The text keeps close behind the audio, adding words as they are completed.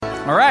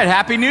All right,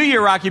 Happy New Year,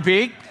 Rocky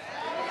Peak.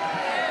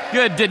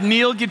 Good. Did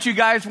Neil get you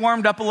guys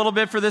warmed up a little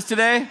bit for this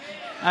today?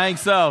 I think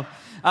so.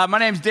 My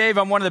name's Dave.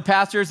 I'm one of the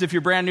pastors. If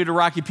you're brand new to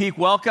Rocky Peak,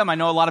 welcome. I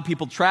know a lot of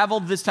people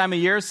traveled this time of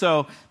year,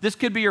 so this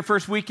could be your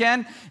first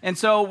weekend. And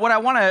so what I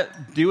want to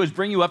do is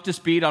bring you up to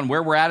speed on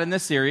where we're at in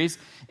this series.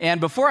 And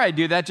before I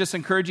do that, just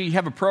encourage you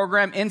have a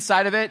program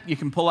inside of it. You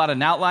can pull out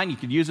an outline. You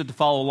can use it to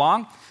follow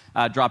along,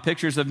 draw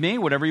pictures of me,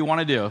 whatever you want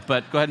to do.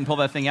 But go ahead and pull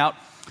that thing out.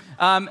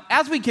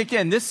 As we kick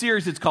in, this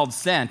series is called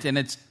Sent,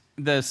 and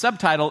the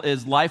subtitle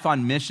is Life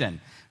on Mission.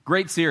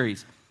 Great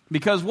series,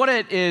 because what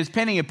it is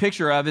painting a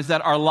picture of is that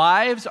our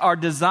lives are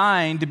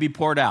designed to be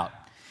poured out.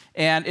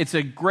 And it's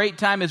a great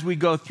time as we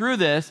go through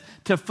this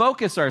to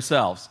focus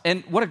ourselves.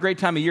 And what a great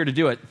time of year to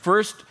do it.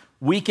 First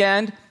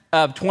weekend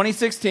of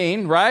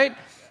 2016, right?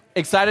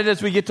 Excited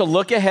as we get to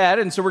look ahead.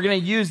 And so we're going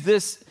to use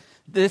this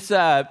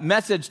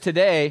message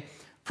today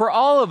for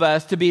all of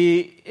us to be,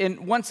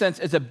 in one sense,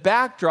 as a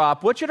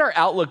backdrop. What should our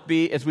outlook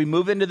be as we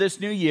move into this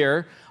new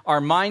year?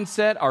 Our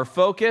mindset, our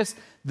focus.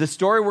 The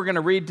story we're going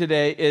to read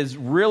today is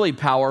really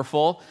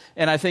powerful,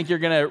 and I think you're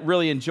going to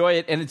really enjoy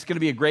it, and it's going to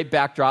be a great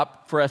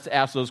backdrop for us to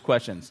ask those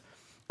questions.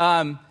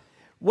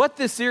 What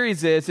this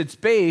series is, it's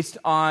based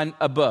on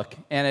a book,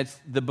 and it's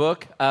the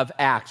book of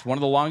Acts, one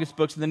of the longest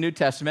books in the New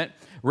Testament,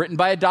 written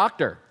by a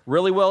doctor,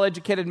 really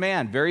well-educated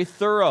man, very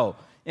thorough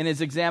in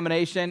his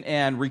examination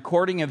and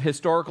recording of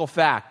historical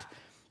fact,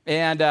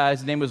 and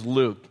his name was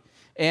Luke.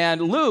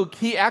 And Luke,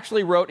 he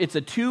actually wrote, it's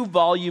a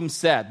 2-volume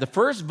set. The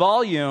first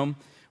volume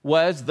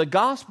was the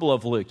Gospel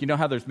of Luke. You know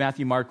how there's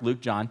Matthew, Mark,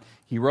 Luke, John.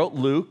 He wrote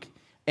Luke,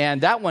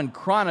 and that one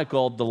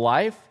chronicled the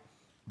life,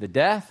 the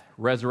death,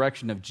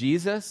 resurrection of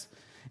Jesus.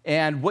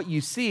 And what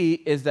you see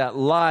is that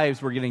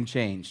lives were getting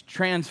changed,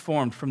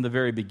 transformed from the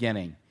very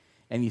beginning.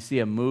 And you see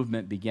a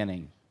movement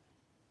beginning.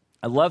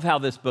 I love how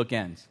this book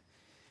ends,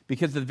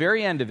 because at the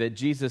very end of it,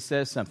 Jesus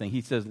says something.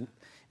 He says,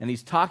 and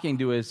he's talking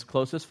to his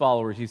closest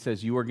followers, he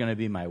says, "You are going to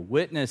be my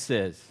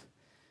witnesses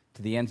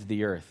to the ends of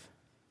the earth."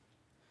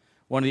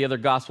 One of the other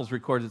Gospels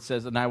records it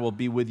says, "And I will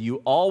be with you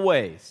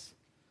always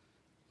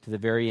to the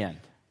very end."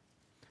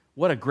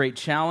 What a great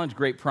challenge,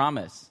 great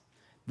promise.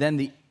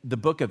 Then the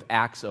book of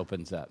Acts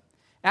opens up.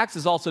 Acts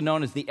is also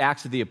known as the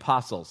Acts of the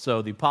Apostles.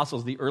 So the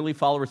apostles, the early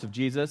followers of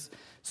Jesus,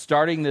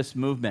 starting this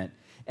movement.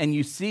 And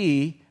you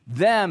see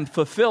them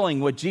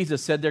fulfilling what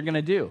Jesus said they're going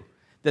to do,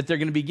 that they're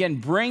going to begin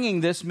bringing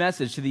this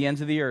message to the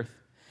ends of the earth.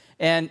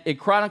 And it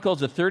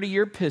chronicles a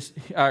 30-year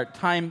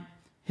time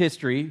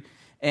history.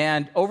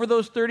 And over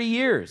those 30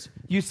 years,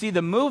 you see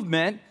the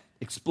movement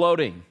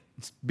exploding.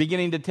 It's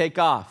beginning to take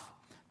off.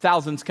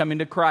 Thousands coming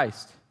to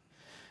Christ.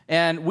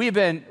 And we've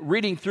been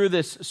reading through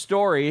this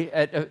story.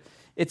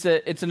 It's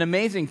an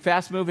amazing,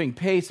 fast-moving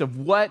pace of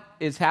what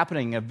is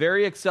happening, a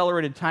very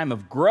accelerated time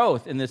of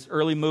growth in this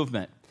early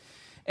movement.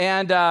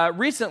 And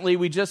recently,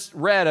 we just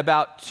read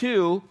about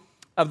 2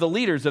 of the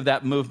leaders of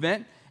that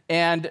movement.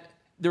 And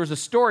there was a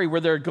story where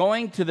they're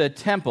going to the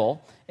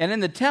temple. And in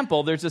the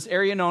temple, there's this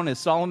area known as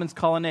Solomon's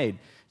Colonnade.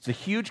 It's a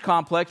huge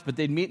complex, but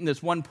they'd meet in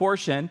this one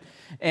portion,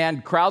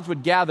 and crowds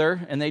would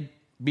gather, and they'd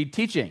be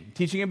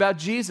teaching about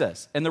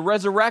Jesus and the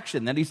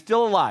resurrection, that he's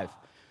still alive.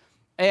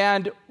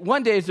 And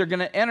one day, as they're going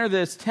to enter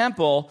this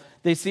temple,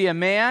 they see a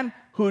man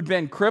who'd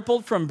been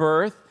crippled from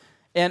birth,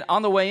 and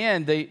on the way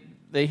in,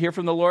 they hear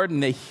from the Lord,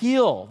 and they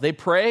heal. They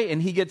pray,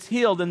 and he gets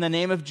healed in the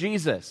name of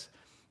Jesus.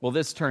 Well,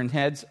 this turned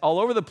heads all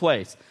over the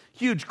place.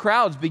 Huge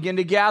crowds begin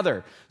to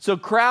gather. So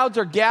crowds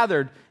are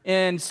gathered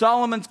in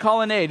Solomon's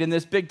Colonnade, in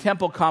this big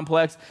temple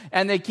complex,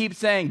 and they keep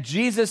saying,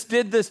 Jesus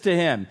did this to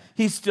him.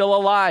 He's still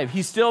alive.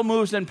 He still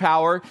moves in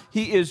power.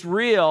 He is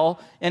real,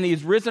 and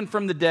he's risen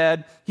from the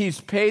dead. He's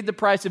paid the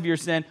price of your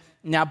sin.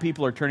 Now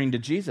people are turning to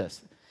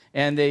Jesus,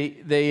 and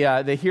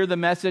they hear the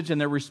message, and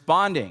they're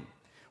responding.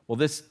 Well,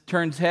 this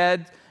turns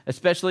heads,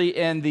 especially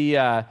in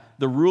the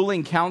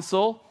ruling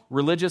council,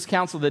 religious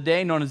council of the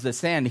day, known as the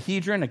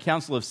Sanhedrin, a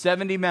council of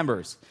 70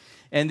 members.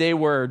 And they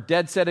were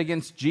dead set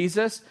against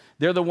Jesus.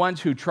 They're the ones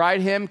who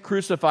tried him,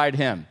 crucified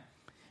him.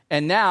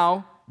 And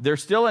now they're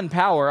still in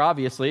power,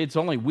 obviously. It's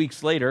only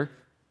weeks later.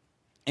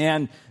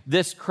 And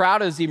this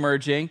crowd is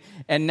emerging,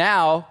 and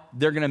now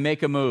they're going to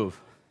make a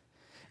move.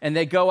 And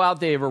they go out,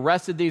 they've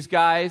arrested these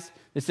guys.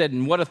 They said,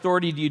 "In what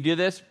authority do you do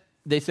this?"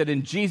 They said,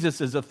 "In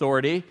Jesus'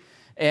 authority."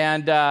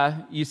 And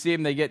you see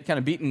them, they get kind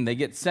of beaten, they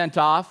get sent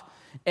off.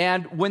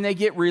 And when they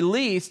get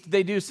released,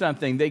 they do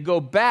something. They go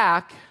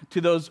back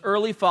to those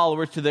early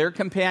followers, to their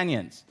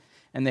companions,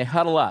 and they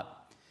huddle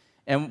up.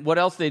 And what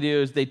else they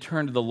do is they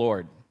turn to the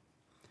Lord.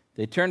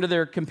 They turn to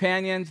their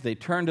companions, they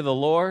turn to the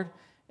Lord,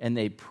 and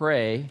they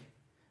pray.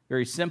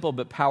 Very simple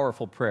but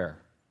powerful prayer.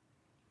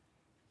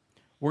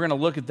 We're going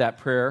to look at that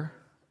prayer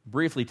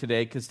briefly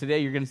today, because today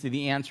you're going to see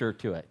the answer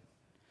to it.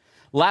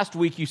 Last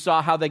week you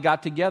saw how they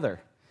got together,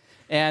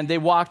 and they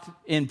walked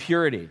in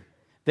purity.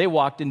 They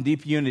walked in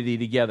deep unity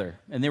together,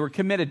 and they were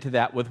committed to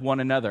that with one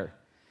another.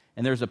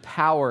 And there's a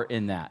power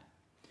in that.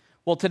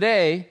 Well,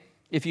 today,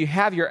 if you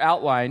have your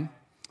outline,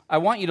 I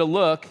want you to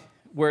look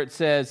where it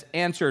says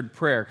answered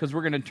prayer, because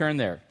we're going to turn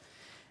there.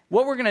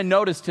 What we're going to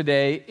notice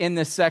today in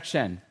this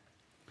section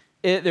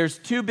there's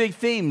two big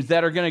themes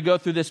that are going to go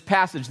through this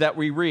passage that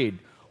we read.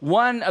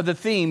 One of the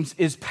themes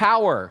is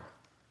power.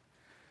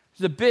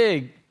 There's a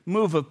big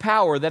move of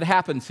power that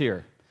happens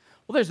here.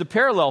 Well, there's a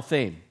parallel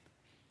theme,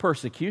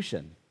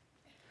 persecution.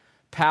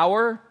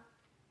 Power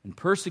and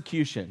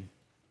persecution.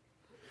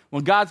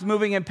 When God's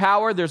moving in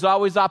power, there's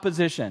always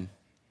opposition.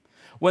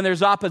 When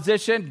there's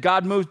opposition,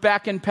 God moves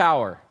back in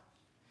power.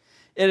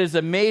 It is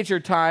a major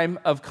time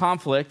of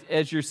conflict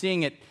as you're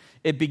seeing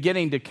it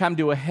beginning to come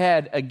to a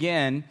head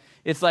again.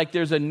 It's like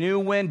there's a new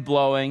wind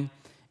blowing,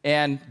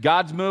 and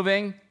God's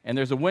moving, and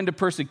there's a wind of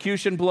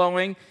persecution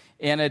blowing,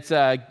 and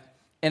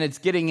it's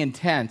getting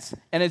intense.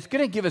 And it's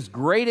going to give us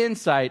great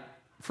insight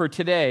for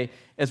today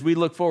as we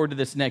look forward to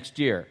this next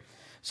year.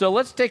 So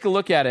let's take a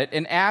look at it.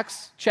 In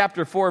Acts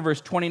chapter 4,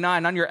 verse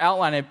 29, on your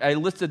outline, I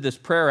listed this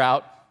prayer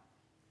out,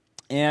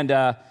 and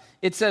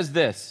it says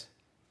this.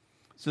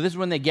 So this is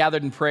when they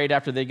gathered and prayed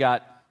after they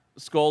got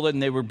scolded,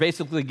 and they were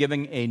basically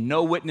giving a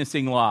no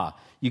witnessing law.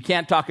 You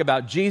can't talk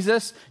about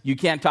Jesus, you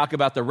can't talk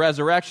about the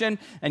resurrection,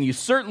 and you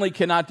certainly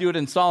cannot do it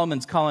in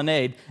Solomon's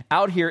colonnade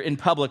out here in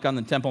public on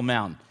the Temple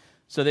Mount.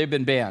 So they've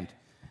been banned.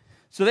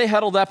 So they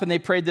huddled up and they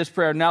prayed this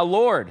prayer. Now,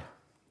 Lord,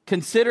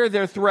 consider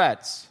their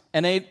threats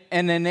and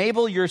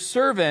enable your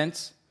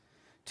servants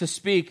to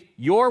speak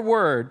your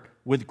word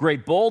with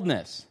great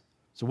boldness.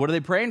 So what are they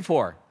praying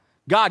for?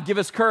 God, give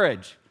us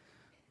courage.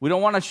 We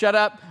don't want to shut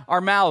up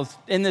our mouths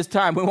in this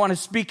time. We want to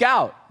speak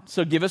out.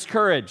 So give us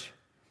courage.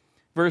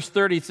 Verse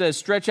 30 says,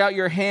 stretch out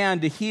your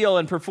hand to heal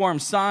and perform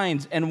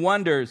signs and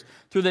wonders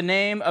through the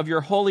name of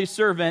your holy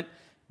servant,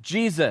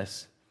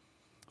 Jesus.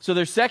 So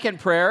their second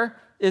prayer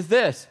is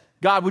this.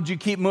 God, would you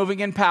keep moving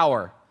in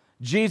power?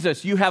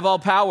 Jesus, you have all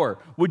power.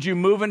 Would you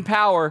move in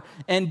power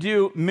and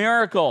do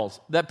miracles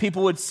that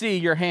people would see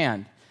your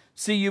hand,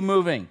 see you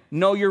moving,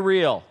 know you're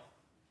real?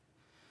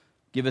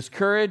 Give us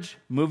courage,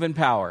 move in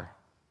power.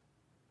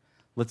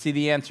 Let's see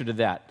the answer to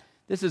that.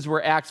 This is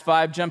where Acts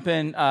 5, jump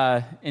in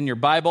your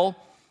Bible.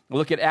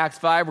 Look at Acts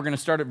 5. We're going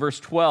to start at verse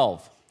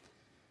 12.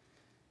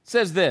 It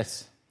says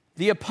this,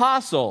 the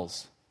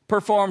apostles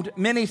performed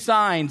many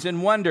signs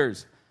and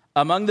wonders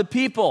among the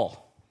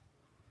people.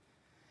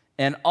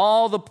 And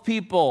all the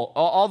people,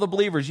 all the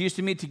believers used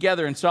to meet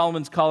together in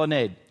Solomon's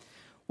colonnade.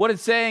 What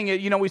it's saying,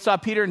 we saw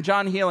Peter and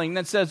John healing.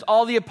 That says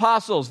all the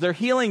apostles, they're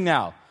healing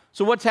now.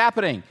 So what's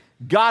happening?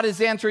 God is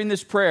answering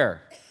this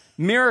prayer.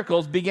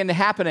 Miracles begin to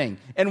happening.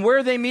 And where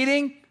are they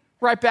meeting?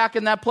 Right back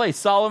in that place,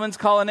 Solomon's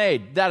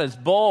colonnade. That is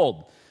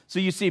bold. So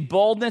you see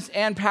boldness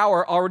and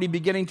power already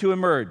beginning to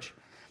emerge.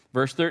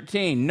 Verse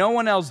 13, no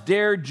one else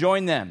dared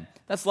join them.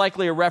 That's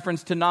likely a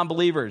reference to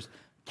non-believers.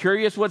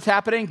 Curious what's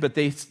happening, but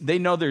they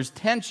know there's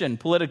tension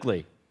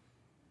politically.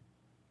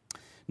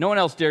 No one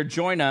else dared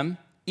join them,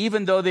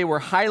 even though they were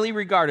highly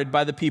regarded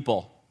by the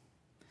people.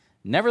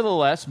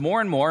 Nevertheless,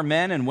 more and more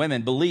men and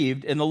women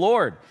believed in the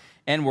Lord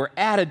and were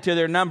added to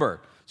their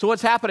number. So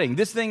what's happening?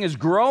 This thing is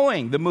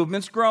growing. The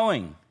movement's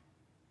growing.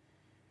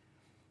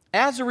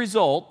 As a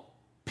result,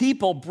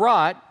 people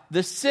brought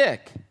the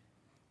sick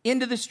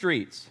into the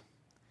streets.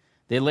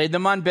 They laid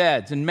them on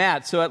beds and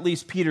mats so at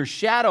least Peter's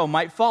shadow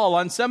might fall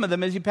on some of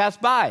them as he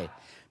passed by.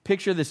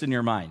 Picture this in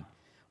your mind.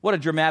 What a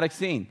dramatic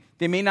scene.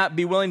 They may not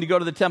be willing to go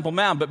to the Temple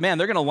Mount, but man,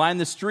 they're going to line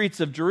the streets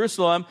of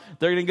Jerusalem.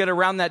 They're going to get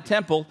around that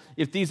temple.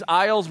 If these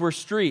aisles were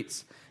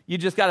streets, you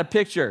just got a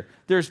picture.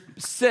 There's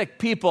sick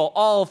people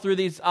all through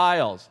these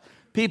aisles.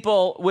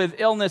 People with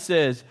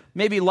illnesses,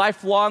 maybe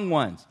lifelong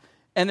ones.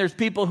 And there's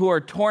people who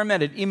are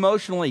tormented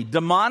emotionally,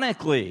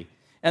 demonically.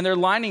 And they're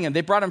lining them.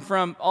 They brought them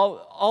from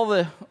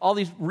all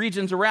these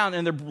regions around,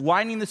 and they're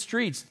lining the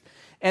streets.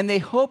 And they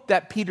hoped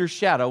that Peter's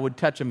shadow would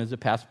touch them as it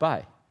passed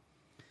by.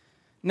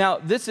 Now,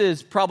 this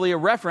is probably a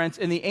reference.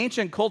 In the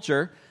ancient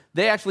culture,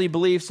 they actually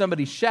believed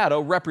somebody's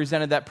shadow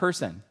represented that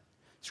person.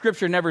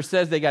 Scripture never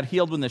says they got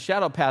healed when the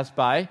shadow passed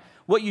by.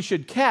 What you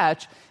should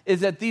catch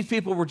is that these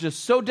people were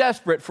just so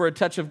desperate for a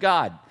touch of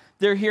God.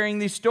 They're hearing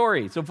these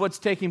stories of what's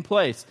taking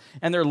place,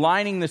 and they're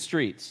lining the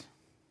streets.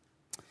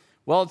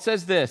 Well, it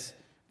says this.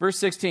 Verse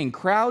 16,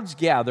 crowds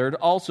gathered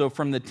also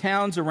from the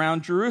towns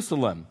around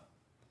Jerusalem.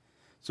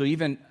 So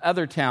even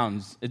other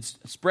towns, it's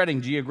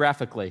spreading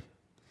geographically.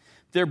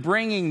 They're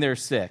bringing their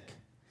sick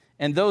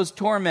and those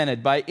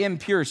tormented by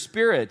impure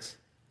spirits.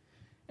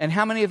 And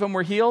how many of them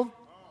were healed?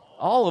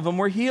 All of them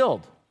were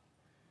healed.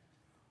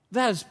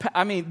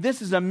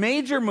 This is a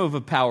major move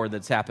of power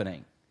that's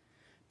happening.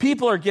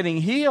 People are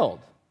getting healed.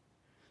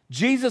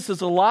 Jesus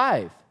is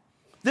alive.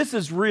 This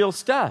is real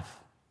stuff.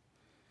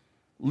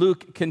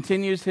 Luke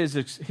continues his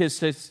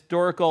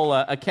historical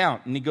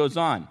account, and he goes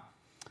on.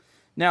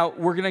 Now,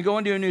 we're going to go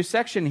into a new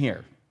section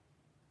here.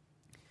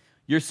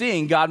 You're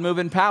seeing God move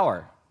in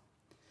power.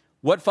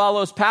 What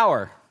follows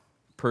power?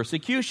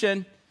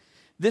 Persecution.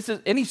 This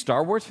is any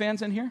Star Wars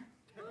fans in here?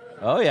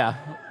 Oh, yeah.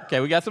 Okay,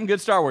 we got some good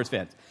Star Wars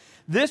fans.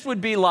 This would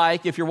be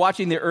like, if you're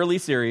watching the early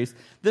series,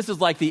 this is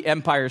like the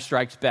Empire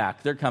Strikes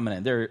Back. They're coming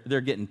in.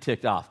 They're getting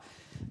ticked off.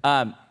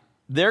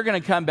 They're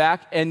going to come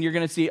back, and you're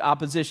going to see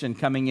opposition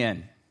coming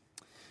in.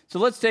 So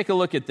let's take a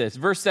look at this.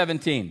 Verse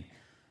 17.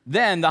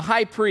 Then the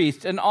high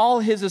priest and all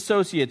his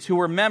associates who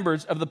were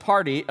members of the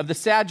party of the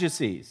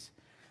Sadducees,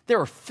 they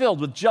were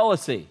filled with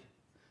jealousy.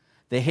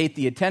 They hate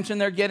the attention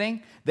they're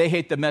getting. They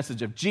hate the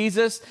message of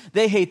Jesus.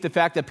 They hate the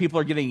fact that people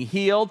are getting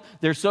healed.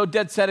 They're so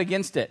dead set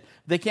against it.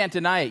 They can't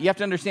deny it. You have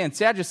to understand,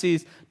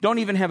 Sadducees don't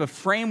even have a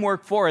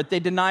framework for it. They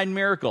denied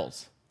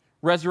miracles,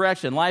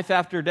 resurrection, life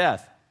after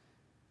death.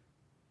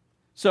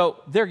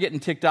 So they're getting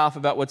ticked off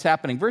about what's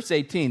happening. Verse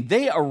 18,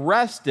 they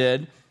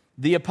arrested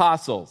the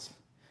apostles.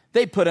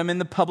 They put them in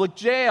the public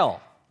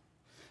jail.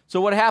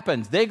 So what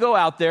happens? They go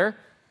out there,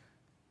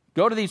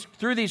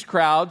 through these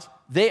crowds.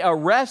 They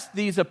arrest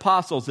these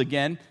apostles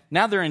again.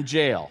 Now they're in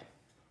jail.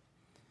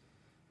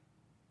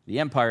 The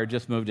empire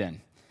just moved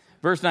in.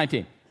 Verse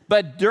 19.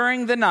 But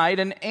during the night,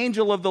 an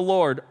angel of the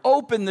Lord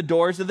opened the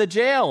doors of the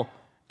jail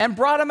and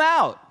brought them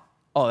out.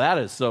 Oh, that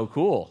is so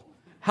cool.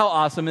 How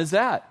awesome is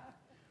that?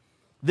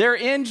 They're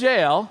in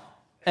jail.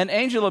 An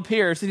angel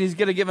appears, and he's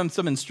going to give them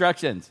some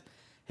instructions.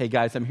 Hey,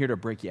 guys, I'm here to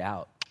break you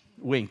out.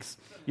 Winks.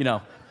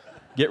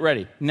 Get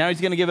ready. Now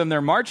he's going to give them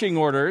their marching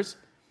orders.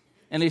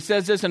 And he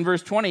says this in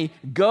verse 20,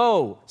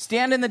 go,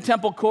 stand in the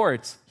temple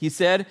courts, he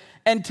said,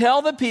 and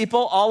tell the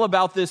people all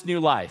about this new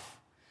life.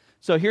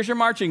 So here's your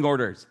marching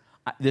orders.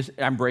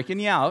 I'm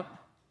breaking you out,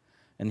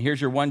 and here's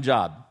your one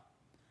job.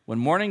 When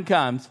morning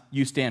comes,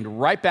 you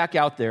stand right back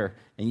out there,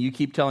 and you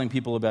keep telling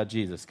people about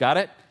Jesus. Got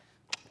it?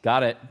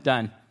 Got it.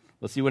 Done.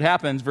 Let's see what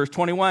happens. Verse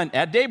 21,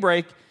 at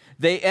daybreak,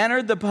 they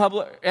entered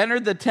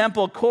the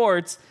temple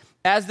courts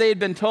as they had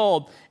been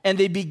told, and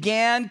they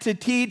began to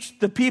teach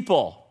the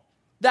people.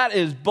 That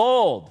is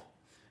bold.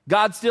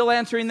 God's still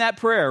answering that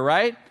prayer,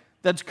 right?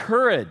 That's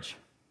courage.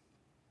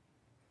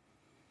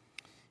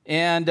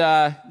 And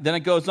then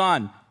it goes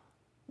on.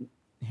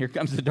 Here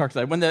comes the dark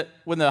side. When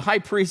the high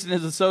priest and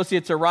his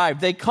associates arrived,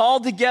 they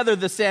called together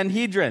the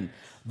Sanhedrin,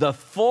 the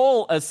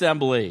full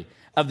assembly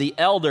of the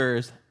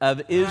elders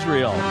of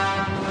Israel.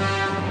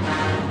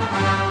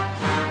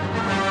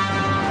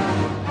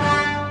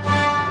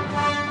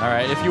 All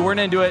right, if you weren't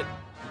into it,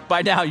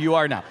 by now you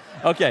are now.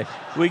 Okay,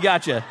 we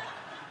got you.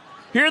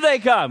 Here they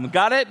come.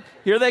 Got it?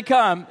 Here they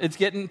come. It's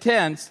getting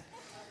tense.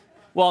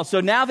 Well,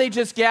 so now they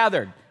just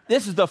gathered.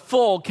 This is the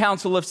full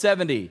Council of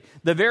 70.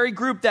 The very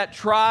group that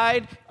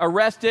tried,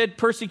 arrested,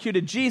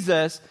 persecuted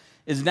Jesus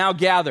is now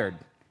gathered,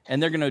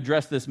 and they're going to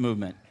address this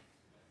movement.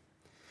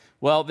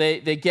 Well, they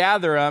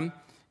gather them,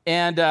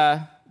 and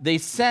they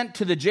sent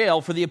to the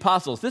jail for the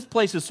apostles. This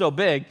place is so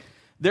big,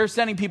 they're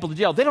sending people to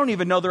jail. They don't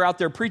even know they're out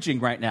there preaching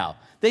right now.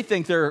 They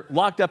think they're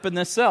locked up in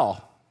this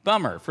cell.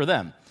 Bummer for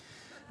them.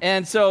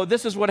 And so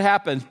this is what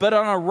happens. But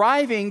on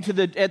arriving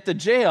at the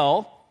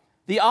jail,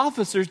 the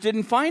officers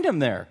didn't find him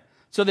there.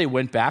 So they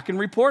went back and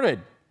reported.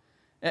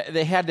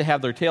 They had to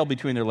have their tail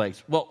between their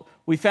legs. Well,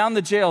 we found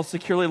the jail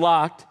securely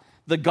locked.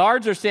 The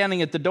guards are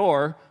standing at the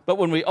door, but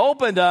when we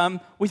opened them,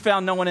 we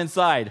found no one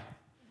inside.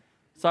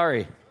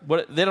 Sorry,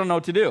 they don't know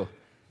what to do.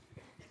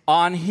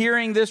 On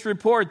hearing this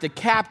report, the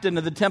captain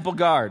of the temple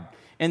guard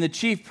and the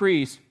chief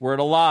priest were at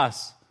a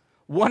loss,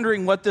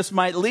 wondering what this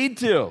might lead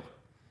to.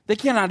 They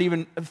cannot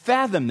even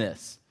fathom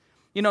this.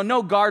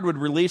 No guard would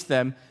release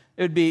them.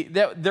 It would be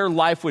their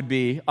life would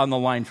be on the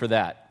line for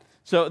that.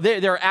 So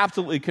they're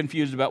absolutely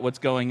confused about what's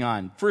going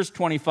on. Verse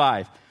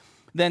 25.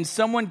 Then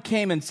someone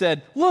came and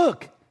said,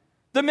 look,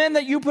 the men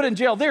that you put in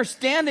jail, they're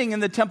standing in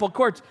the temple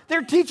courts.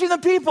 They're teaching the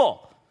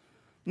people.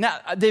 Now,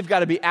 they've got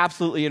to be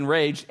absolutely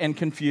enraged and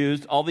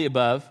confused, all the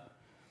above.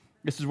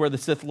 This is where the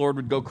Sith Lord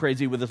would go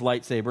crazy with his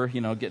lightsaber,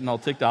 getting all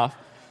ticked off.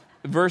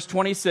 Verse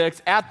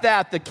 26, at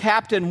that, the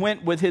captain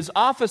went with his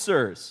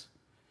officers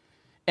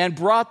and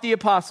brought the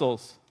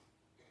apostles.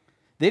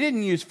 They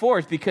didn't use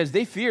force because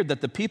they feared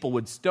that the people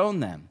would stone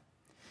them.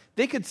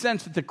 They could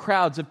sense that the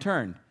crowds have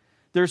turned.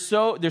 There's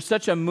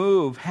such a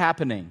move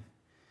happening.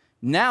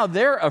 Now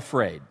they're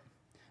afraid.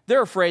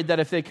 They're afraid that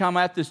if they come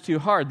at this too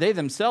hard, they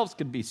themselves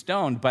could be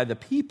stoned by the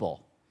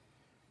people.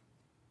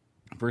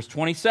 Verse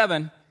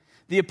 27,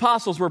 the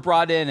apostles were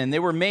brought in and they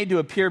were made to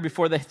appear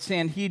before the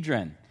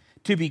Sanhedrin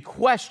to be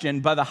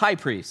questioned by the high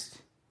priest.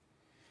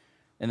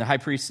 And the high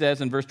priest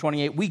says in verse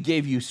 28, we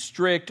gave you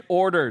strict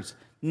orders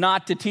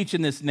not to teach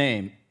in this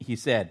name, he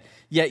said.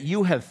 Yet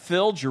you have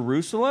filled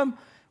Jerusalem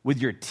with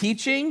your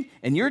teaching,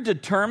 and you're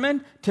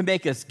determined to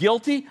make us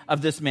guilty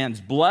of this man's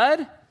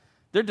blood.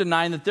 They're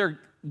denying that they're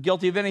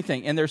guilty of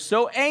anything. And they're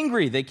so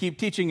angry, they keep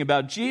teaching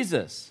about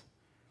Jesus.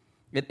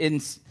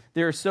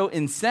 They're so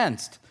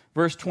incensed.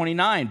 Verse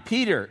 29,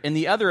 Peter and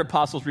the other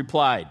apostles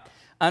replied.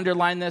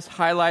 Underline this,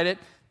 highlight it.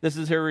 This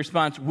is her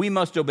response. We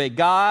must obey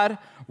God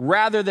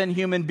rather than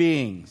human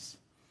beings.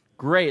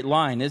 Great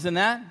line, isn't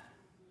that?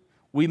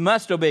 We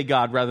must obey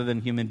God rather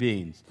than human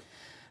beings.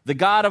 The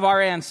God of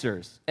our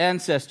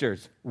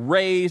ancestors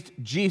raised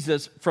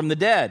Jesus from the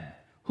dead,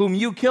 whom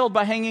you killed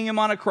by hanging him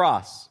on a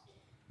cross.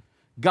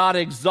 God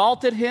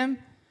exalted him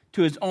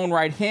to his own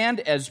right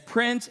hand as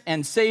Prince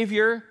and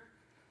Savior,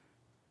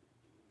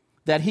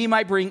 that he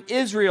might bring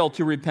Israel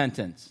to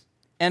repentance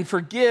and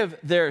forgive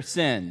their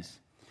sins.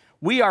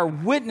 We are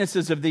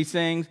witnesses of these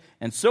things,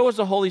 and so is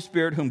the Holy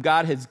Spirit, whom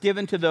God has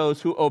given to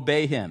those who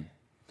obey him.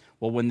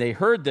 Well, when they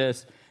heard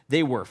this,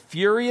 they were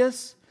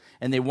furious,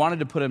 and they wanted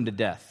to put him to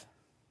death.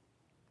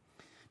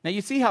 Now,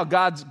 you see how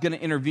God's going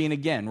to intervene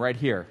again right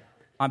here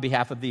on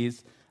behalf of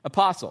these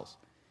apostles.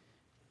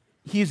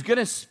 He's going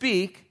to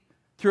speak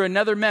through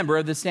another member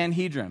of the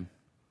Sanhedrin.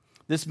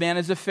 This man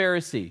is a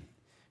Pharisee.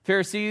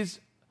 Pharisees,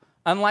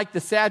 unlike the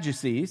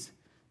Sadducees,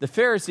 the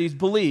Pharisees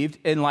believed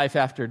in life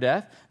after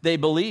death. They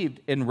believed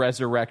in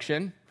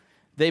resurrection.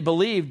 They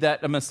believed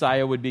that a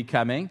Messiah would be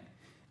coming.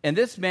 And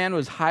this man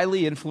was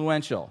highly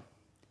influential.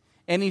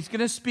 And he's going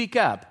to speak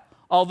up,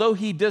 although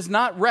he does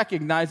not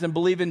recognize and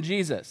believe in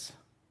Jesus.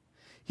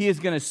 He is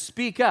going to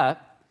speak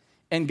up,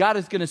 and God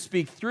is going to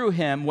speak through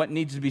him what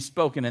needs to be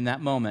spoken in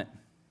that moment.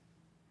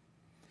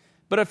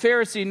 But a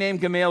Pharisee named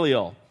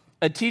Gamaliel,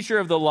 a teacher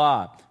of the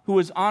law, who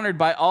was honored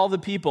by all the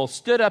people,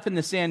 stood up in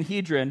the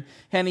Sanhedrin,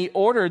 and he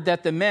ordered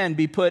that the men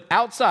be put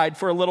outside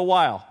for a little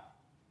while.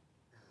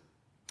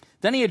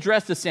 Then he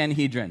addressed the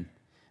Sanhedrin.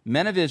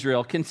 Men of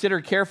Israel,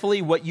 consider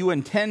carefully what you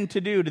intend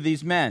to do to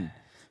these men.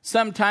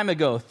 Some time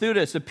ago,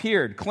 Theudas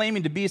appeared,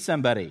 claiming to be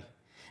somebody,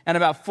 and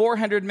about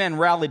 400 men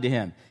rallied to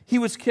him. He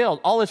was killed.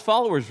 All his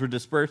followers were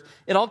dispersed.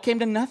 It all came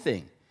to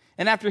nothing.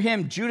 And after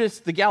him, Judas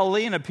the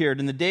Galilean appeared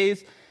in the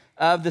days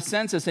of the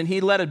census, and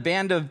he led a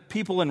band of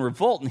people in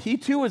revolt, and he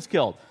too was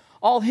killed.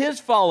 All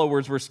his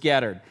followers were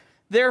scattered.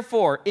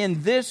 Therefore,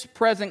 in this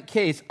present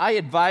case, I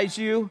advise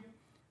you,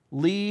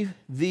 leave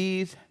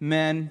these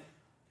men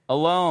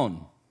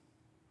alone.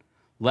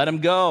 Let them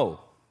go.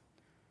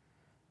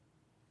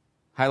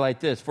 Highlight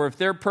this. For if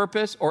their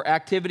purpose or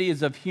activity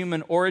is of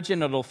human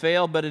origin, it'll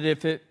fail. But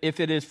if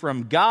it is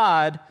from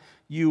God,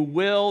 you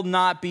will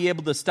not be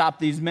able to stop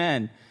these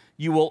men.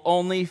 You will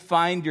only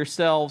find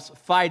yourselves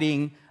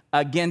fighting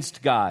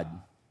against God.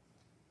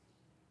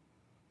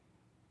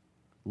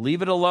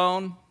 Leave it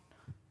alone.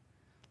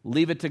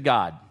 Leave it to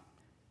God.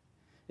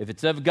 If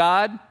it's of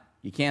God,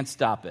 you can't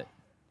stop it.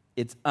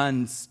 It's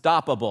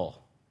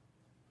unstoppable.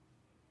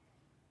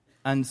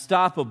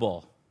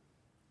 Unstoppable.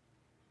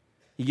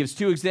 He gives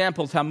two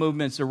examples how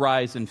movements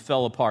arise and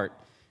fell apart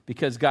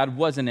because God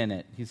wasn't in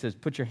it. He says,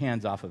 put your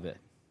hands off of it.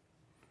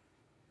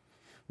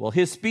 Well,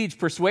 his speech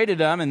persuaded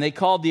them, and they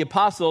called the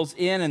apostles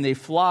in and they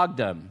flogged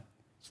them.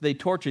 So they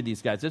tortured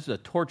these guys. This is a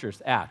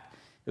torturous act.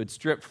 It would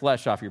strip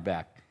flesh off your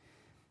back.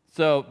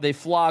 So they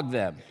flogged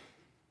them.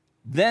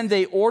 Then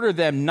they ordered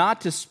them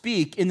not to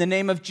speak in the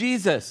name of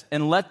Jesus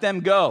and let them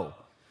go.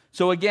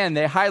 So again,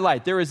 they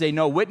highlight there is a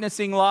no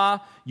witnessing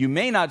law. You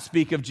may not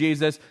speak of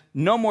Jesus.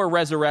 No more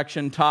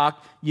resurrection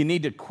talk. You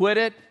need to quit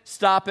it,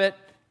 stop it,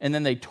 and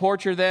then they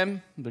torture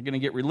them. They're going to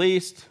get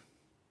released.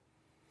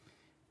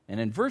 And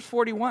in verse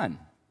 41,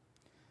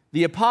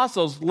 the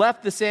apostles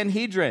left the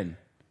Sanhedrin.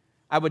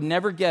 I would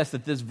never guess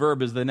that this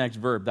verb is the next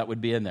verb that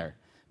would be in there.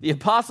 The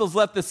apostles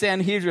left the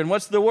Sanhedrin.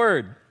 What's the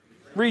word?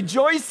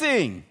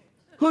 Rejoicing.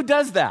 Who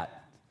does that?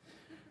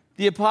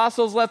 The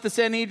apostles left the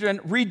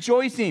Sanhedrin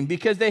rejoicing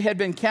because they had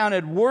been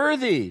counted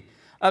worthy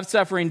of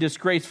suffering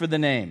disgrace for the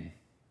name.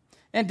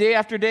 And day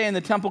after day in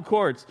the temple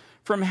courts,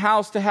 from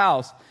house to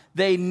house,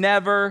 they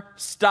never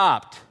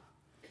stopped.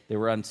 They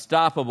were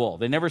unstoppable.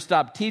 They never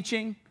stopped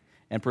teaching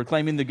and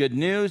proclaiming the good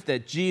news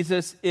that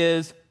Jesus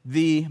is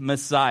the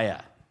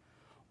Messiah.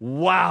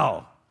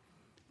 Wow.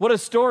 What a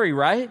story,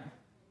 right?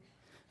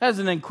 That is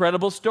an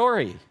incredible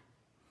story.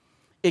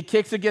 It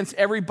kicks against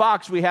every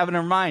box we have in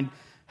our mind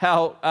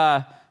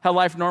how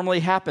life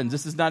normally happens.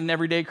 This is not an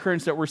everyday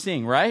occurrence that we're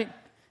seeing, right?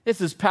 This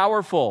is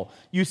powerful.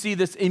 You see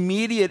this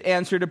immediate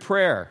answer to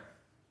prayer.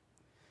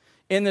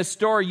 In this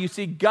story, you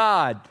see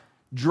God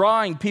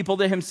drawing people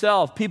to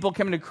himself, people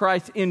coming to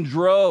Christ in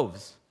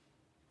droves.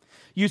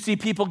 You see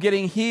people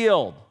getting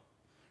healed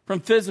from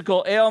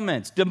physical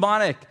ailments,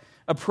 demonic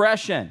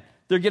oppression.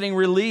 They're getting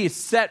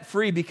released, set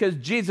free because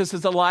Jesus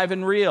is alive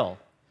and real.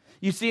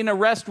 You see an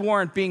arrest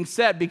warrant being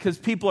set because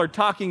people are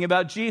talking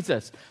about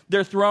Jesus.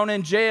 They're thrown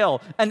in jail.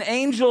 An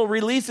angel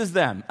releases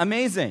them.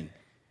 Amazing.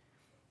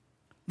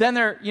 Then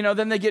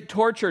they get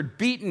tortured,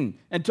 beaten,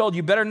 and told,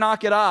 you better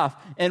knock it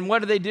off. And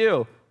what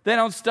do? They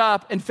don't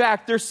stop. In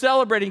fact, they're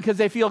celebrating because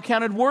they feel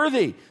counted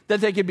worthy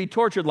that they could be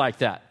tortured like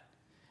that.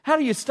 How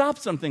do you stop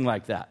something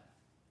like that?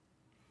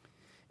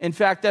 In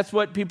fact, that's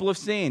what people have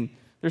seen.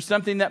 There's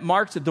something that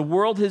marks it. The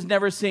world has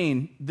never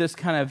seen this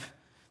kind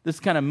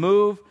of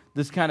move,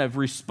 this kind of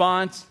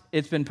response.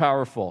 It's been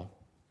powerful.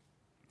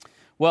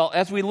 Well,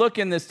 as we look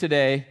in this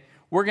today,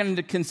 we're going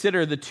to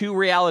consider the two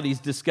realities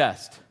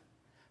discussed.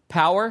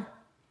 Power.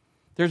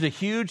 There's a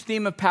huge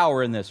theme of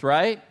power in this,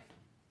 right?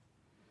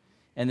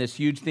 And this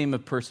huge theme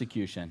of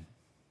persecution.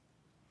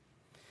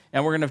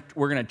 And we're going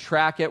to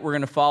track it, we're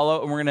going to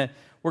follow, and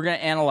we're going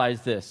to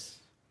analyze this.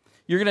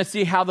 You're going to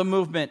see how the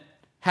movement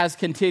has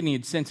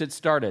continued since it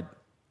started.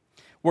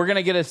 We're going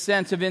to get a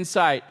sense of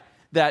insight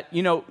that,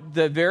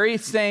 the very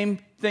same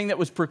thing that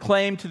was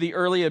proclaimed to the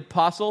early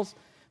apostles,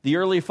 the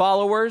early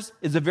followers,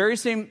 is the very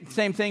same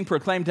thing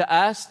proclaimed to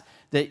us,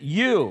 that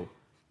you,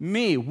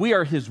 me, we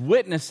are his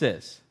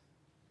witnesses.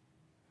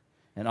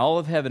 And all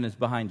of heaven is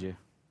behind you.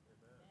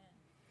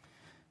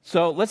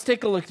 So let's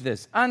take a look at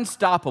this.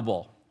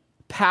 Unstoppable.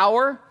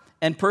 Power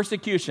and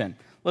persecution.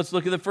 Let's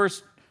look at the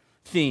first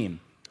theme.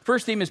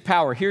 First theme is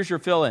power. Here's your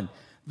fill-in.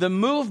 The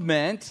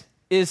movement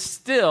is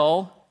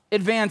still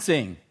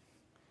advancing.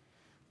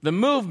 The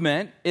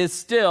movement is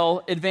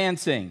still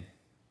advancing.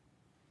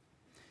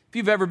 If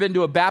you've ever been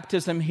to a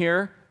baptism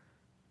here,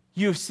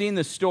 you've seen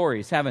the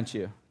stories, haven't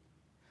you?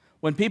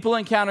 When people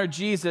encounter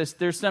Jesus,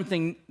 there's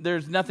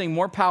nothing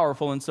more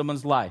powerful in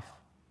someone's life.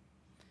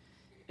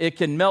 It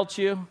can melt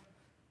you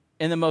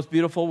in the most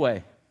beautiful way.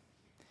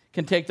 It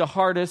can take the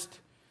hardest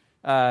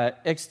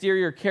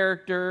exterior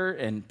character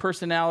and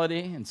personality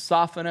and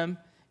soften them,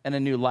 and a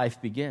new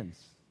life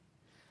begins.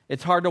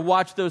 It's hard to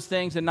watch those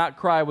things and not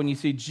cry when you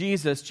see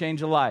Jesus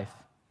change a life.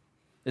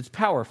 It's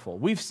powerful.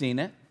 We've seen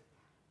it.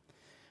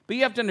 But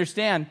you have to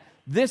understand,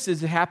 this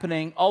is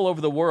happening all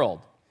over the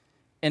world.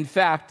 In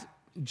fact,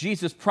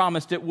 Jesus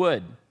promised it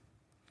would.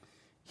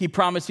 He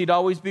promised he'd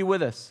always be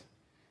with us.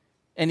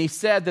 And he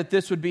said that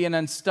this would be an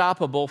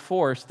unstoppable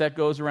force that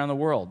goes around the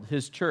world.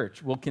 His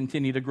church will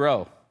continue to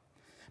grow.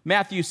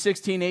 Matthew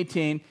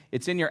 16:18,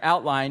 it's in your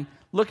outline.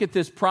 Look at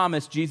this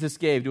promise Jesus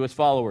gave to his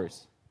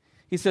followers.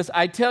 He says,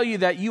 I tell you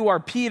that you are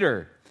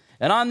Peter,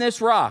 and on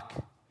this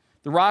rock,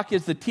 the rock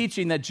is the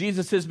teaching that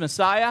Jesus is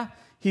Messiah,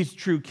 he's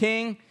true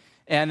king,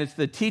 and it's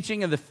the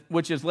teaching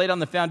which is laid on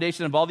the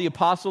foundation of all the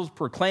apostles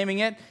proclaiming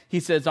it. He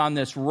says, on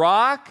this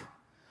rock,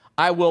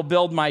 I will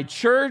build my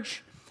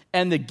church,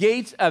 and the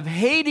gates of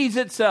Hades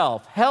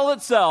itself, hell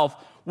itself,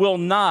 will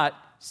not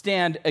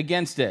stand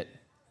against it.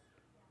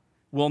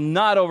 Will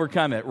not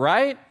overcome it,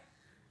 right?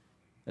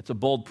 That's a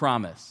bold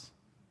promise.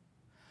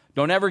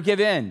 Don't ever give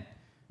in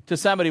to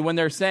somebody when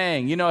they're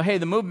saying, hey,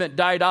 the movement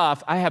died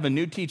off. I have a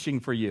new teaching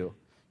for you.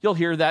 You'll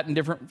hear that in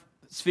different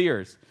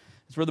spheres.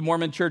 It's where the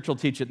Mormon Church will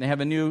teach it, and they have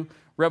a new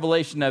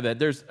revelation of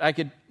it. I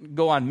could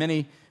go on.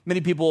 Many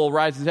people will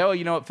rise and say,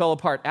 it fell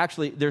apart.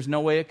 Actually, there's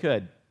no way it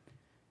could.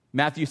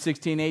 Matthew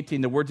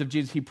 16:18, the words of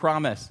Jesus, he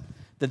promised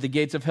that the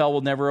gates of hell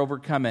will never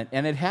overcome it,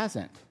 and it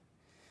hasn't.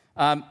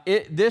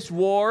 This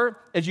war,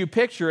 as you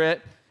picture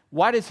it,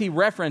 why does he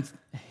reference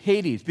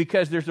Hades?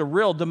 Because there's a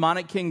real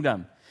demonic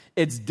kingdom.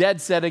 It's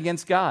dead set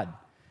against God.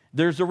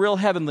 There's a real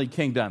heavenly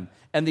kingdom,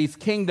 and these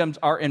kingdoms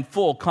are in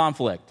full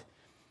conflict.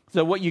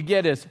 So what you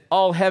get is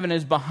all heaven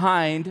is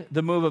behind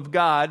the move of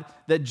God,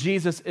 that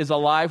Jesus is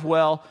alive,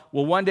 will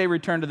one day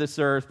return to this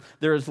earth.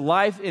 There is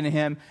life in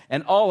him,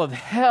 and all of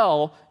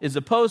hell is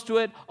opposed to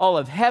it. All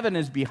of heaven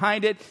is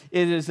behind it.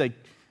 It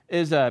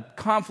is a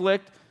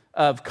conflict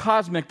of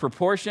cosmic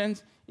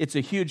proportions. It's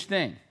a huge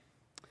thing.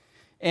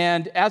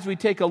 And as we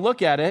take a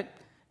look at it,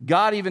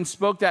 God even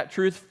spoke that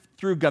truth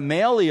through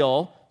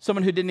Gamaliel,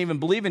 someone who didn't even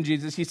believe in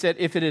Jesus. He said,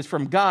 if it is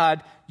from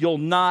God, you'll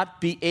not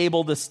be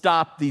able to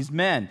stop these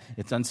men.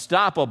 It's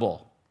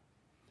unstoppable.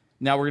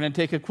 Now we're going to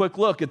take a quick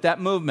look at that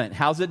movement.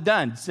 How's it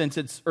done since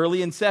its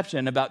early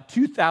inception about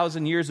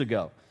 2,000 years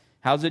ago?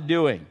 How's it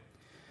doing?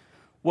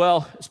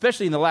 Well,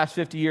 especially in the last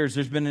 50 years,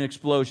 there's been an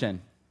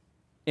explosion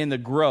in the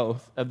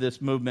growth of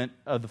this movement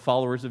of the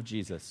followers of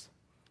Jesus.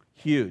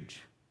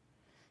 Huge.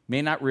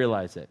 May not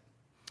realize it.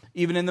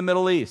 Even in the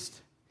Middle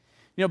East.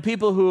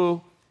 People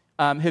who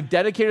have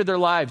dedicated their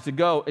lives to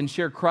go and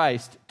share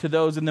Christ to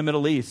those in the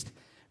Middle East.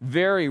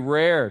 Very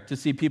rare to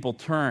see people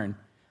turn,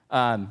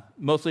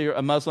 mostly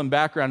a Muslim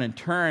background, and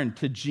turn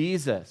to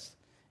Jesus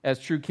as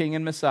true King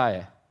and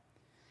Messiah.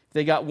 If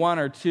they got one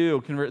or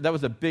two, that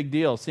was a big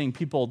deal, seeing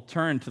people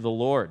turn to the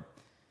Lord.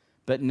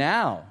 But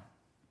now,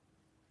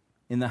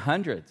 in the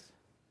hundreds,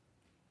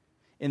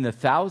 in the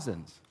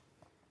thousands,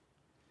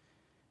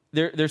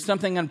 there's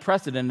something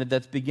unprecedented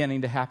that's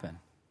beginning to happen.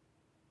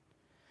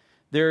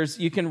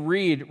 You can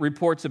read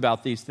reports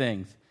about these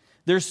things.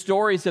 There's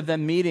stories of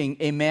them meeting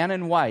a man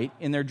in white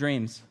in their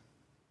dreams.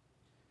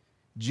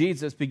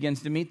 Jesus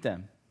begins to meet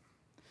them.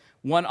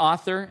 One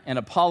author and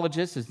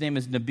apologist, his name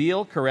is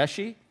Nabil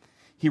Qureshi.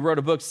 He wrote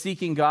a book,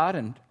 Seeking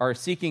God, or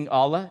Seeking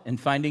Allah and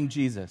Finding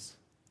Jesus.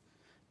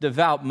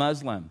 Devout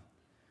Muslim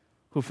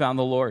who found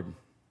the Lord.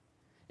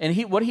 And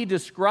what he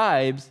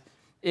describes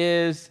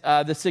is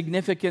the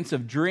significance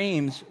of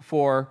dreams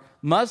for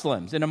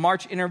Muslims. In a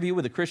March interview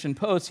with the Christian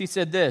Post, he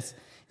said this: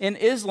 in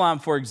Islam,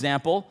 for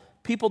example,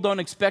 people don't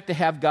expect to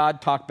have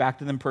God talk back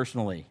to them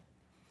personally,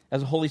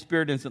 as the Holy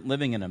Spirit isn't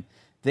living in them.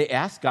 They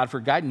ask God for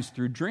guidance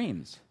through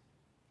dreams.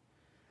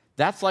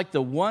 That's like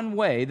the one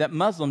way that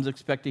Muslims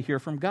expect to hear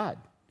from God.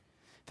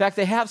 In fact,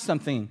 they have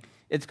something.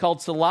 It's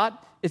called Salat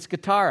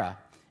Iskatara,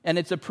 and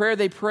it's a prayer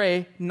they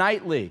pray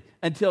nightly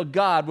until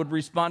God would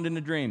respond in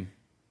a dream.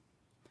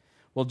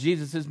 Well,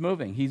 Jesus is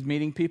moving. He's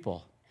meeting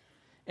people.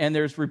 And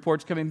there's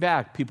reports coming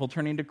back, people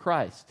turning to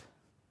Christ.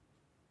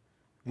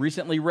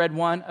 Recently read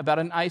one about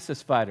an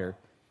ISIS fighter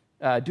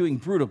doing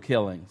brutal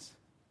killings.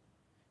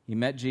 He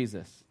met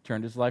Jesus,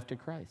 turned his life to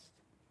Christ.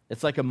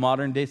 It's like a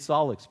modern-day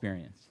Saul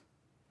experience.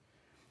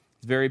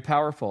 It's very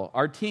powerful.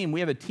 We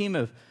have a team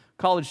of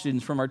college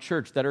students from our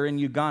church that are in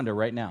Uganda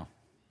right now.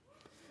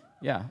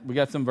 Yeah, we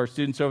got some of our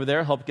students over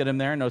there. Help get them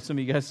there. I know some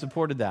of you guys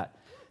supported that.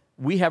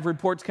 We have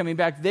reports coming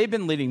back. They've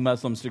been leading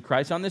Muslims to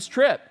Christ on this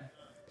trip.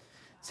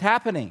 It's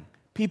happening.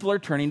 People are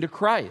turning to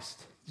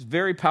Christ. It's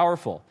very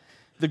powerful.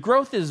 the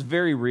growth is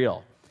very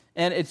real.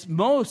 And it's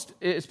most,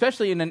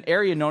 especially in an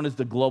area known as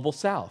the Global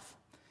South,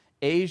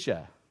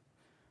 Asia,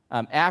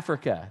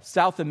 Africa,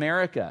 South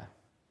America.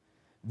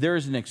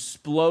 There's an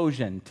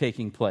explosion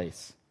taking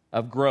place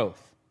of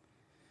growth.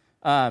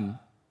 I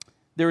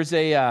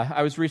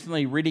was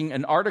recently reading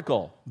an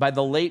article by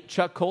the late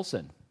Chuck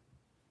Colson,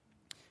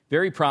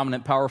 very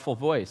prominent, powerful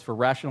voice for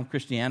rational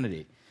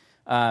Christianity,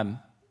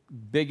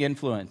 big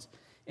influence.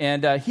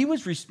 And he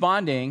was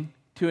responding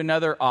to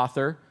another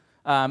author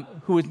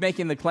who was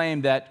making the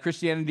claim that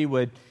Christianity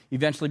would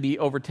eventually be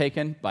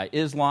overtaken by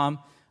Islam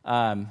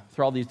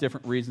for all these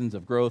different reasons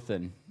of growth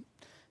and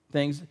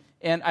things.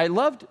 And I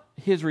loved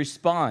his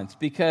response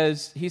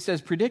because he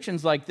says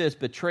predictions like this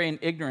betray an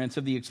ignorance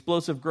of the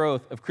explosive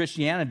growth of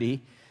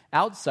Christianity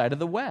outside of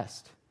the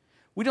West.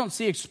 We don't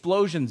see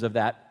explosions of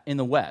that in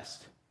the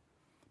West,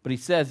 but he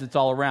says it's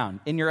all around.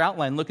 In your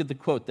outline, look at the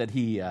quote that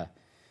he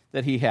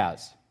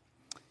has.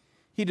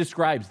 He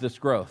describes this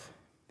growth.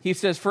 He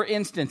says, for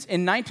instance,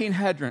 in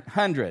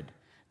 1900,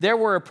 there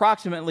were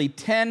approximately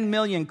 10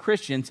 million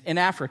Christians in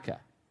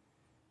Africa.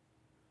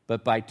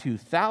 But by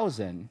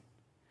 2000,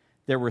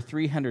 there were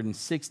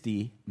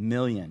 360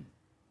 million.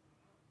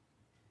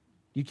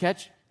 You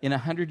catch? In a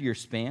 100-year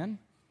span?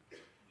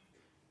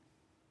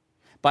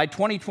 By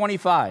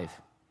 2025,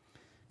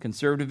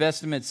 conservative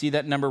estimates see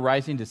that number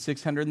rising to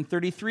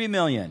 633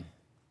 million.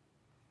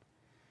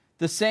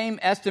 The same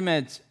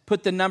estimates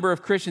put the number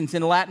of Christians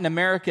in Latin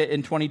America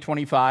in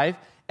 2025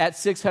 at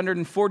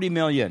 640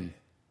 million,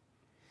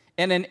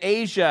 and in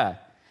Asia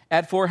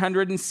at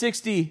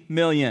 460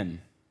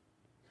 million.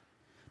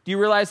 Do you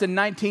realize in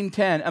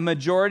 1910, a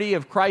majority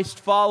of Christ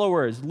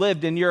followers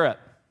lived in Europe?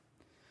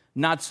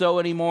 Not so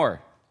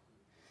anymore.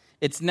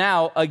 It's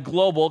now a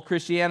global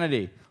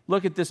Christianity.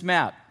 Look at this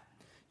map.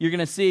 You're going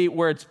to see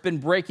where it's been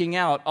breaking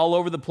out all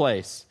over the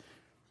place.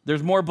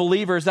 There's more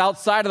believers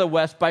outside of the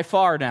West by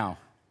far now,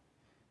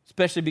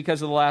 especially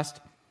because of the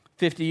last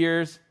 50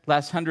 years,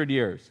 last 100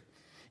 years.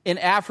 In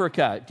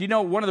Africa, do you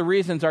know one of the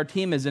reasons our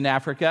team is in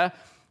Africa?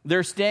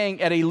 They're staying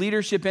at a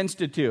leadership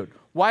institute.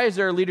 Why is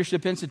there a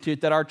leadership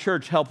institute that our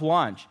church helped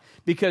launch?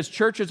 Because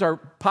churches are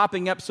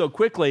popping up so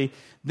quickly,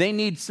 they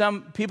need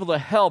some people to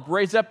help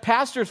raise up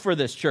pastors for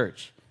this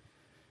church.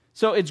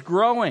 So it's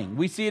growing.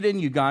 We see it in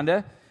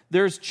Uganda.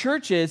 There's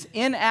churches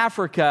in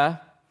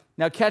Africa,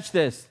 now catch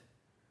this,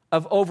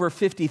 of over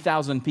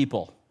 50,000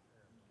 people.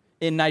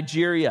 In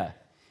Nigeria,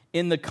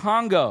 in the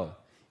Congo,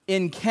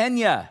 in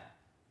Kenya,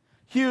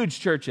 huge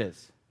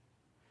churches.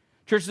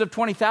 Churches of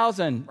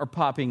 20,000 are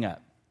popping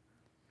up.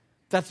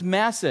 That's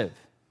massive.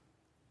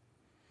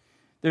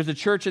 There's a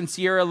church in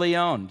Sierra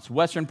Leone, it's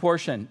western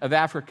portion of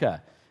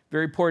Africa,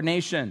 very poor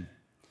nation,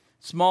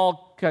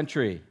 small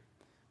country,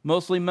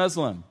 mostly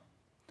Muslim.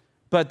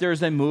 But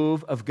there's a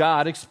move of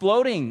God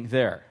exploding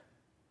there.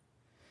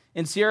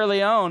 In Sierra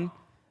Leone,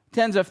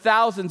 tens of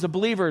thousands of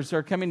believers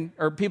are coming,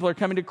 or people are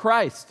coming to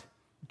Christ.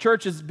 The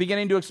church is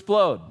beginning to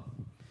explode.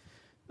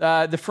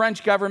 The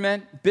French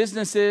government,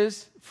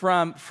 businesses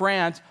from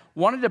France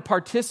wanted to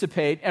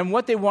participate, and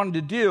what they wanted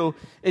to do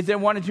is they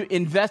wanted to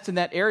invest in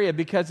that area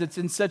because it's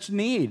in such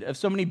need of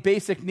so many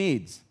basic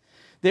needs.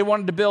 They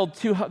wanted to build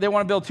two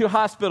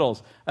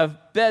hospitals of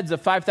beds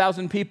of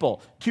 5,000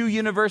 people, 2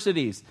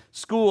 universities,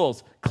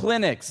 schools,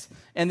 clinics,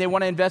 and they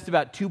want to invest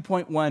about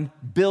 $2.1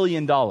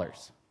 billion.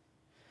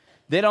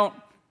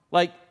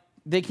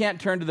 They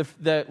can't turn to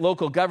the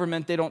local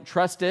government. They don't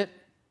trust it.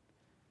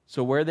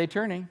 So where are they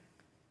turning?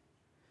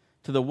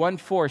 To the one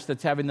force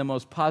that's having the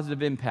most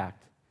positive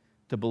impact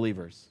to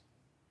believers.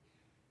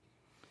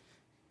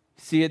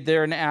 You see it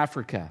there in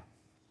Africa.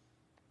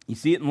 You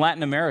see it in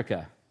Latin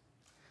America.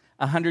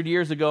 100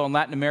 years ago in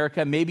Latin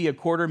America, maybe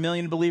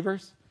 250,000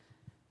 believers.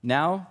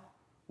 Now,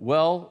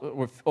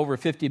 well, over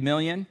 50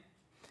 million.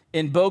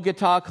 In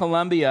Bogota,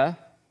 Colombia,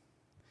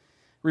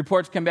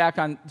 reports come back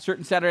on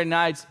certain Saturday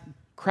nights,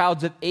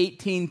 crowds of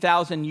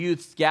 18,000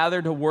 youths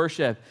gather to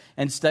worship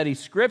and study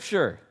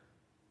Scripture.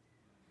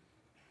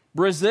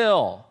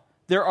 Brazil,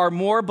 there are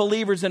more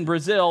believers in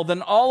Brazil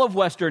than all of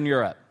Western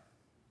Europe.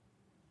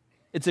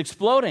 It's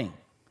exploding.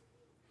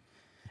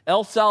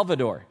 El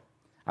Salvador,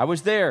 I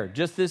was there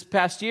just this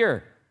past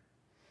year.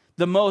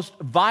 The most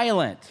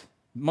violent,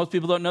 most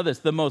people don't know this,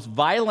 the most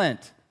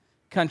violent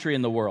country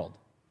in the world.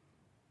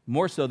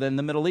 More so than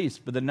the Middle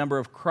East, but the number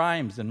of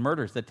crimes and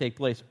murders that take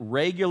place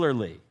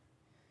regularly.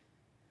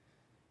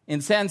 In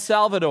San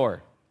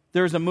Salvador,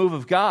 there's a move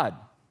of God.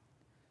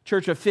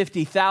 Church of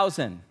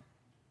 50,000.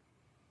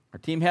 Our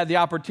team had the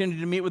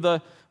opportunity to meet with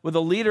a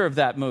leader of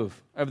that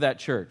move, of that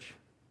church.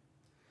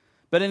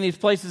 But in these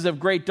places of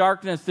great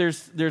darkness,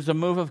 there's a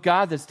move of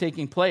God that's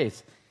taking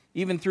place,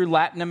 even through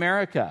Latin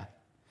America.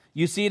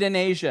 You see it in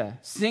Asia.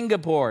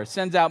 Singapore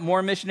sends out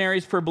more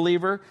missionaries per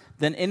believer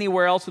than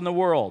anywhere else in the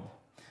world.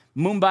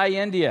 Mumbai,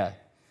 India,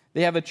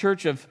 they have a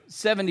church of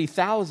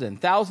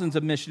 70,000. Thousands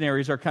of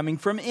missionaries are coming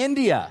from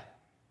India.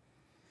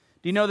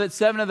 Do you know that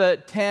 7 of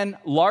the 10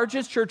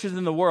 largest churches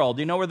in the world,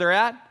 do you know where they're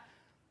at?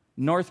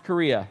 North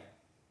Korea.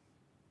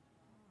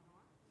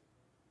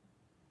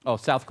 Oh,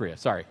 South Korea,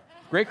 sorry.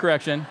 Great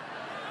correction.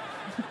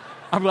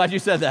 I'm glad you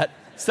said that.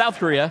 South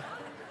Korea.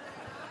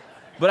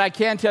 But I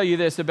can tell you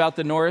this about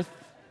the North.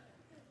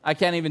 I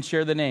can't even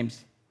share the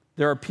names.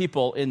 There are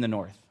people in the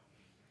North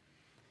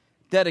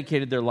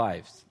dedicated their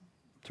lives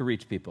to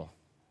reach people.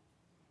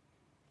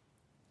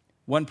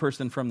 One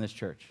person from this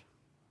church.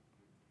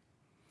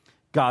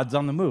 God's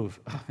on the move.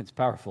 Oh, it's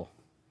powerful.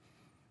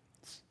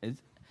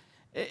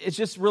 It's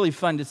just really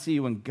fun to see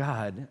when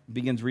God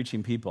begins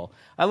reaching people.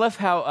 I love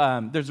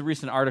how there's a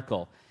recent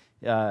article.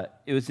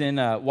 It was in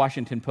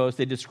Washington Post.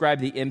 They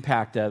described the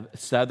impact of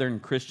Southern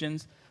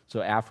Christians,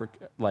 so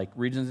Africa, like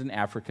regions in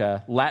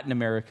Africa, Latin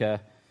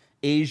America,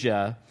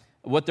 Asia,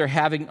 what they're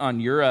having on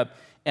Europe,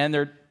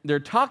 and they're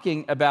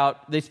talking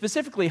about. They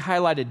specifically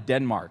highlighted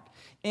Denmark.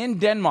 In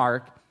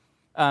Denmark,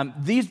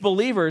 these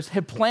believers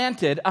have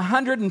planted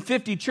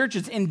 150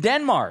 churches in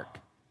Denmark.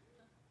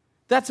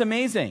 That's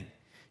amazing.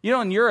 You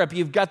know, in Europe,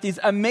 you've got these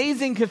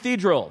amazing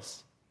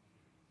cathedrals.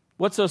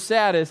 What's so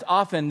sad is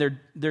often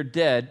they're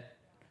dead.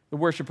 The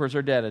worshipers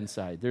are dead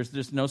inside. There's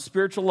just no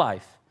spiritual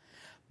life.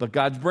 But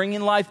God's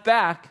bringing life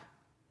back,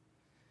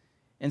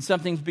 and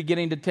something's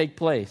beginning to take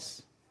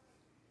place.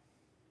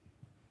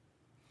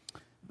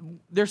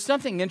 There's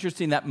something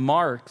interesting that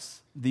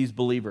marks these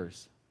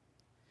believers.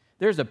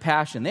 There's a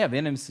passion. They have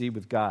intimacy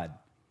with God.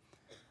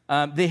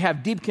 They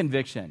have deep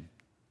conviction.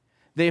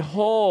 They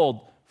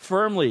hold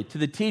firmly to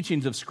the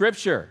teachings of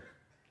Scripture.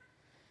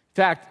 In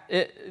fact,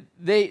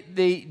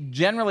 they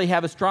generally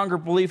have a stronger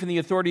belief in the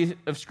authority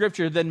of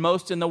Scripture than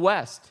most in the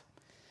West.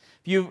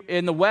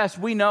 In the West,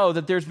 we know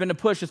that there's been a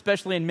push,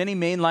 especially in many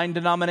mainline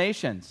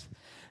denominations,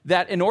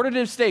 that in order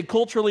to stay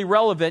culturally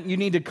relevant, you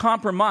need to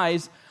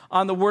compromise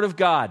on the Word of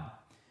God.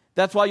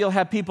 That's why you'll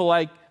have people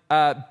like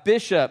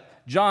Bishop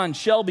John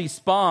Shelby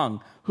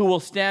Spong, who will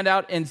stand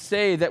out and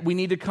say that we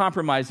need to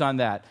compromise on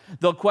that.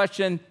 They'll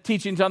question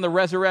teachings on the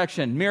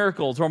resurrection,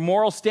 miracles, or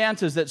moral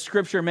stances that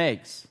Scripture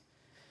makes.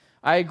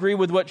 I agree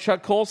with what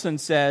Chuck Colson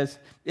says.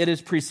 It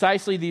is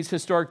precisely these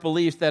historic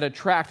beliefs that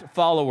attract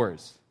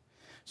followers.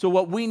 So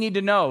what we need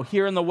to know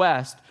here in the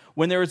West,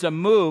 when there is a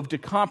move to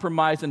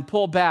compromise and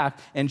pull back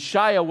and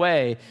shy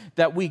away,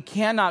 that we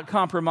cannot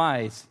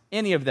compromise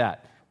any of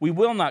that. We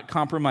will not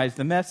compromise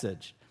the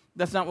message.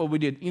 That's not what we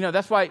do. You know,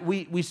 that's why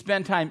we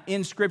spend time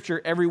in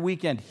Scripture every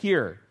weekend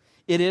here.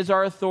 It is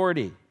our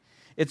authority.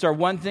 It's our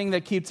one thing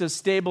that keeps us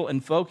stable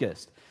and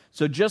focused.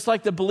 So just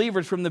like the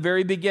believers from the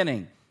very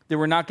beginning, they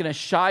were not going to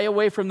shy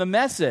away from the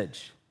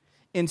message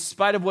in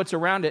spite of what's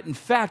around it. In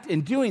fact,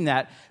 in doing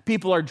that,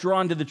 people are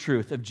drawn to the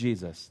truth of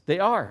Jesus. They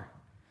are.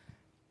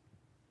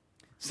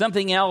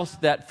 Something else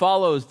that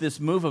follows this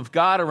move of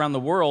God around the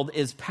world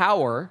is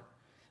power.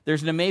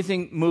 There's an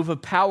amazing move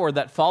of power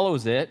that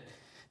follows it.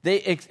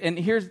 And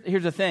here's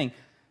the thing.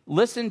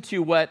 Listen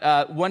to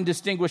what one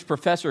distinguished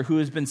professor who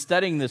has been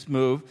studying this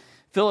move,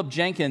 Philip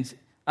Jenkins,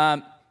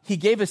 he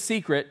gave a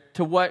secret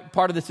to what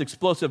part of this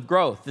explosive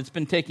growth that's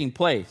been taking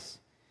place.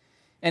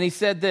 And he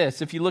said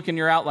this, if you look in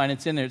your outline,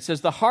 it's in there. It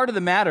says, the heart of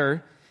the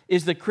matter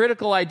is the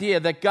critical idea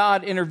that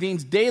God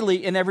intervenes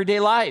daily in everyday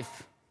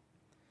life.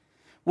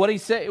 What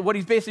he's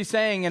basically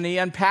saying, and he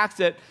unpacks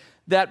it,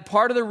 that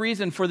part of the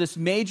reason for this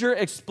major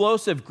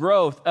explosive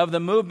growth of the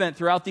movement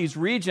throughout these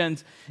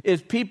regions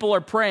is people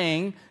are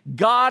praying,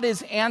 God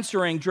is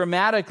answering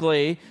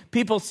dramatically,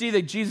 people see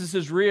that Jesus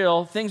is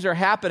real, things are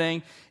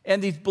happening,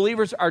 and these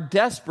believers are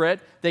desperate,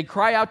 they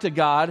cry out to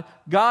God,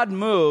 God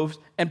moves,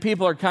 and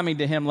people are coming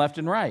to Him left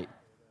and right.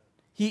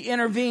 He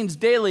intervenes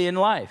daily in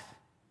life.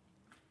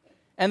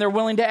 And they're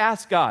willing to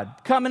ask God,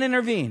 come and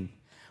intervene.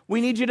 We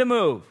need you to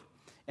move.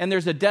 And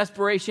there's a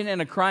desperation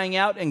and a crying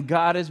out, and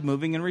God is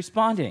moving and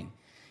responding.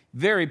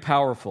 Very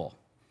powerful.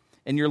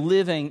 And you're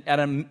living at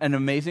an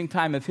amazing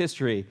time of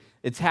history.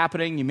 It's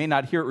happening. You may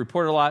not hear it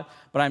reported a lot,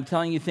 but I'm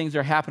telling you things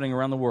are happening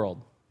around the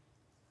world.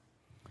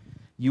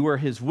 You are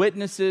His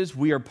witnesses.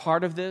 We are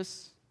part of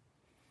this.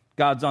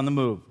 God's on the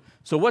move.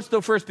 So what's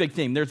the first big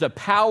theme? There's a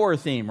power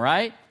theme,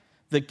 right?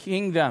 The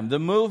kingdom, the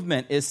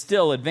movement is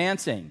still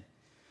advancing.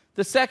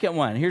 The second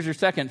one, here's your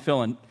second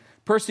fill-in.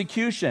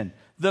 Persecution.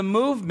 The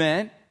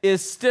movement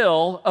is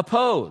still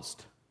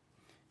opposed.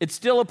 It's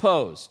still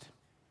opposed.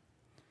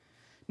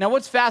 Now,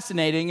 what's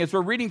fascinating is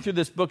we're reading through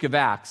this book of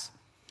Acts.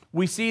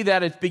 We see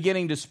that it's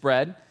beginning to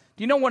spread.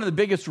 Do you know one of the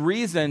biggest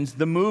reasons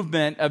the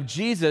movement of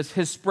Jesus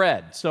has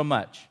spread so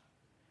much?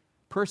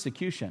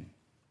 Persecution.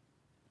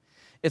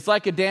 It's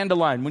like a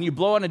dandelion. When you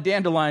blow on a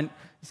dandelion,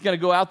 it's going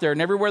to go out there,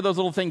 and everywhere those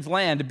little things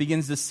land, it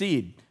begins to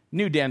seed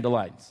new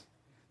dandelions.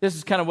 This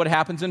is kind of what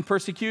happens in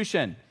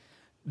persecution.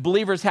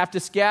 Believers have to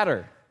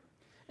scatter.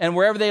 And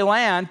wherever they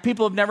land,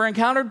 people have never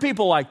encountered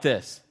people like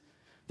this.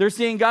 They're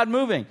seeing God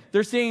moving.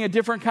 They're seeing a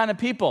different kind of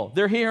people.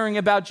 They're hearing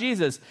about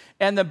Jesus.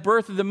 And the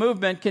birth of the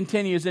movement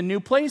continues in new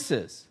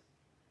places.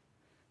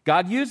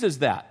 God uses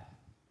that.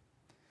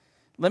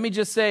 Let me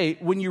just say,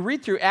 when you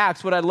read through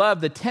Acts, what I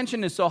love, the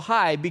tension is so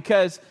high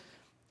because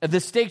the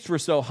stakes were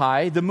so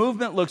high. The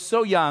movement looked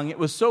so young. It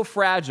was so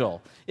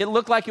fragile. It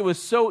looked like it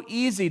was so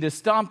easy to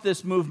stomp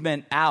this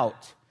movement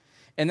out.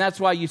 And that's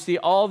why you see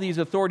all these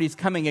authorities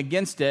coming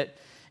against it.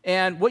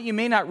 And what you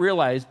may not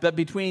realize, but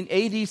between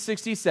AD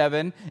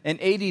 67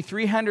 and AD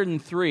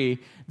 303,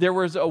 there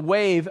was a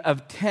wave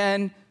of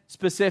 10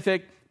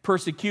 specific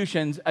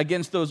persecutions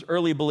against those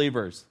early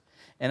believers.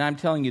 And I'm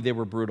telling you, they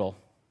were brutal.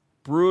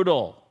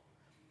 Brutal.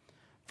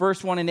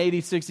 First one in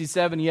AD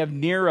 67, you have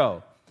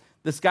Nero.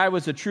 This guy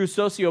was a true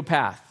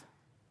sociopath.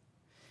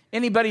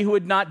 Anybody who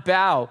would not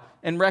bow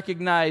and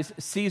recognize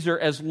Caesar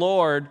as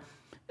Lord,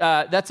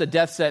 that's a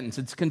death sentence.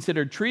 It's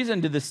considered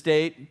treason to the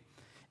state,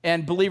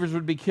 and believers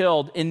would be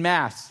killed en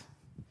masse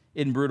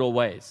in brutal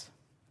ways.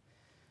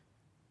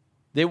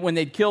 When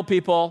they'd kill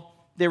people,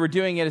 they were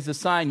doing it as a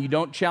sign, you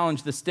don't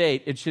challenge the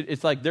state.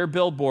 It's like their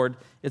billboard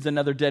is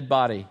another dead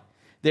body.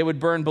 They would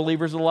burn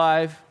believers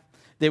alive.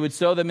 They would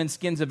sew them in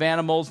skins of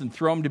animals and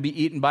throw them to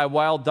be eaten by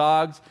wild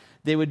dogs.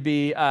 They would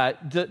be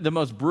the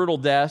most brutal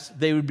deaths.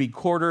 They would be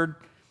quartered.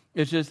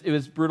 It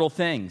was brutal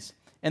things.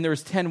 And there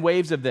was 10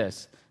 waves of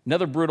this.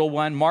 Another brutal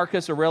one,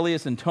 Marcus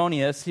Aurelius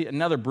Antonius,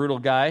 another brutal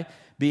guy,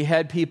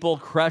 behead people,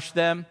 crush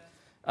them.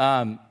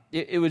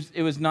 It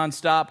was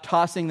nonstop,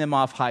 tossing them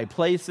off high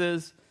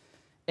places.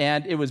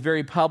 And it was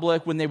very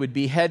public. When they would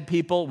behead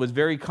people, it was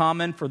very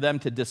common for them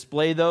to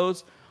display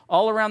those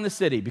all around the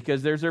city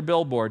because there's their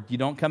billboard. You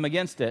don't come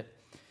against it.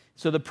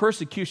 So the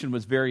persecution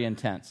was very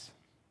intense.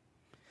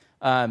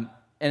 And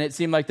it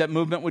seemed like that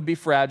movement would be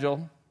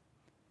fragile.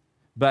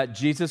 But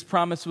Jesus'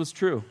 promise was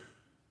true.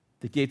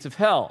 The gates of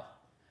hell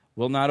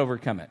will not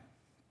overcome it.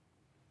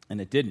 And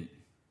it didn't.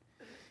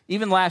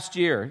 Even last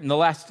year, in the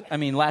last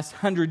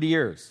 100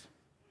 years,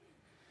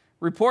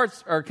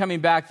 reports are coming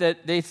back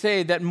that they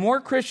say that more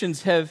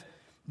Christians have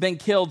been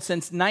killed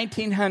since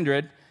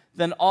 1900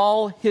 than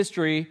all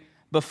history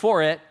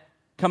before it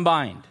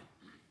combined.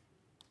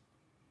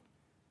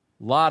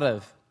 A lot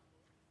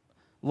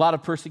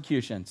of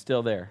persecution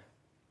still there.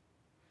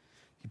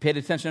 If you paid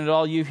attention at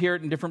all, you hear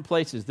it in different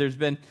places. There's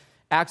been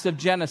acts of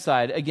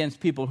genocide against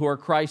people who are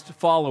Christ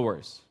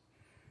followers,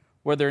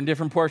 whether in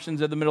different portions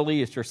of the Middle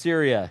East or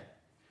Syria.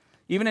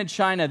 Even in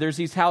China, there's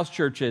these house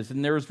churches,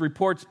 and there was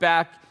reports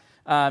back.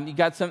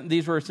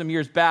 These were some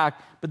years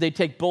back, but they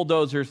take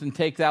bulldozers and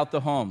take out the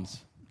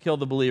homes, kill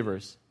the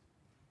believers.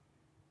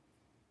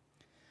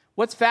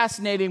 What's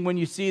fascinating when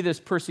you see this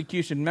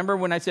persecution? Remember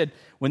when I said,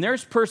 when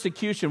there's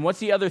persecution, what's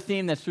the other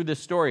theme that's through this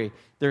story?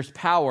 There's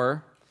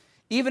power.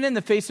 Even in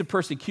the face of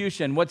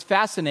persecution, what's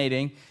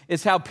fascinating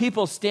is how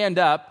people stand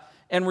up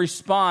and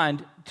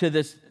respond to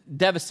this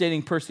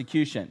devastating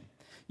persecution.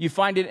 You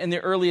find it in the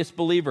earliest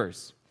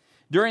believers.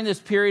 During this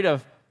period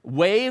of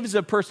waves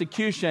of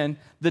persecution,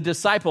 the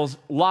disciples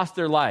lost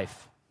their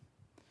life.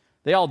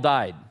 They all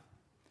died,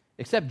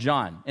 except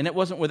John. And it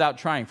wasn't without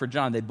trying for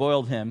John. They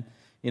boiled him,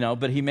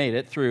 but he made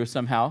it through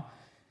somehow.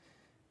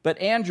 But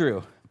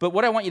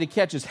what I want you to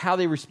catch is how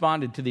they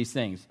responded to these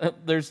things.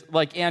 There's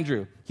like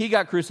Andrew. He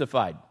got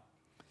crucified.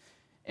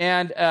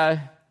 And as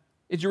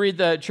you read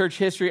the church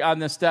history on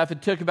this stuff,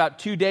 it took about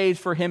 2 days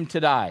for him to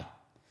die.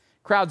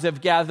 Crowds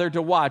have gathered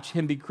to watch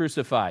him be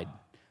crucified.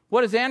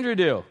 What does Andrew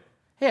do?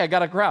 Hey, I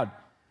got a crowd.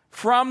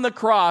 From the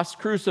cross,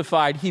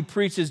 crucified, he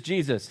preaches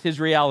Jesus, his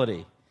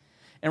reality.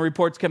 And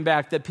reports come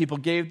back that people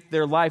gave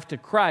their life to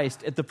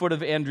Christ at the foot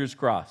of Andrew's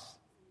cross.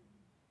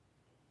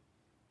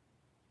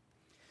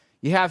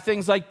 You have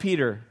things like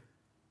Peter,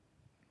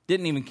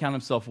 didn't even count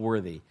himself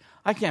worthy.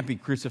 I can't be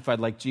crucified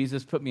like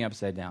Jesus, put me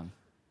upside down.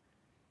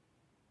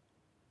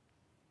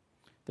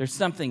 There's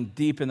something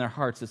deep in their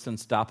hearts that's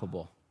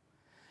unstoppable.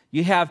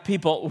 You have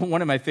people,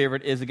 one of my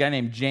favorite is a guy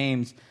named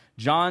James,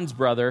 John's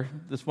brother,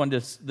 this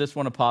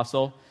one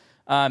apostle.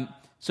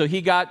 So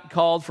he got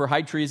called for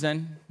high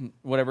treason,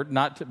 whatever,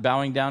 not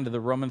bowing down to the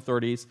Roman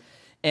authorities.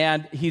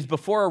 And he's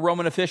before a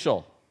Roman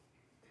official.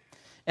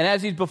 And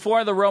as he's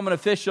before the Roman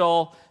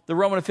official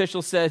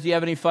says, do you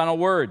have any final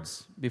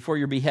words before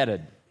you're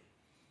beheaded?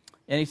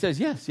 And he says,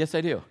 yes,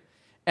 I do.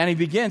 And he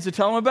begins to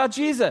tell him about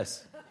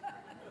Jesus.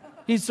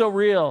 He's so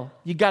real.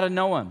 You got to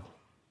know him.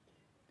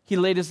 He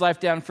laid his life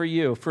down for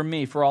you, for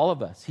me, for all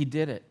of us. He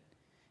did it.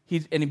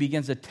 And he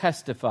begins to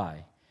testify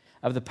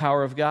of the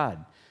power of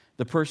God,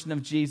 the person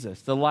of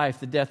Jesus, the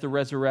life, the death, the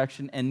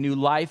resurrection, and new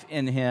life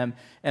in him.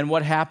 And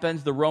what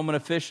happens? The Roman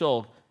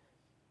official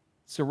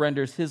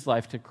surrenders his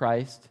life to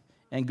Christ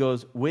and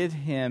goes with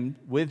him,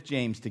 with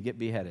James, to get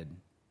beheaded.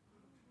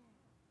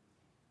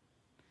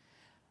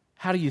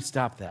 How do you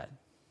stop that?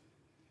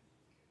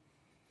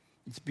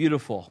 It's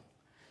beautiful.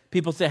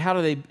 People say, how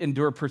do they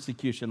endure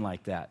persecution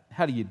like that?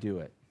 How do you do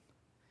it?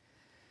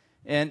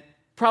 And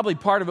probably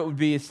part of it would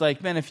be, it's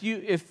like, man,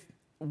 if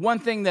one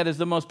thing that is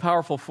the most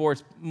powerful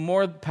force,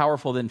 more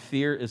powerful than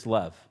fear, is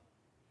love.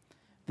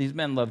 These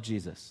men love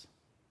Jesus.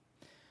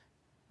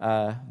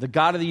 The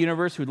God of the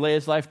universe who would lay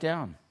his life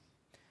down.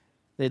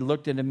 They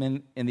looked at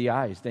him in the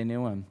eyes. They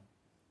knew him.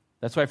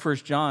 That's why 1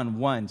 John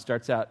 1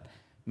 starts out,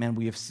 man,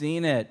 we have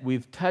seen it.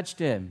 We've touched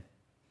him.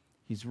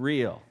 He's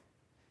real.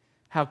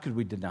 How could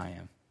we deny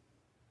him?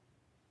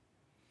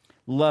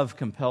 Love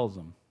compels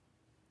them.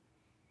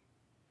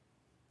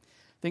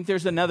 I think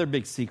there's another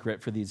big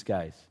secret for these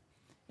guys.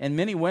 And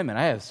many women.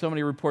 I have so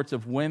many reports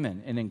of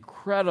women in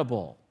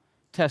incredible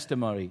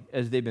testimony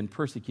as they've been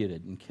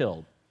persecuted and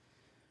killed.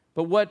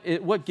 But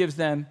what gives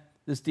them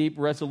this deep,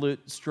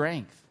 resolute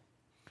strength?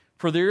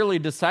 For the early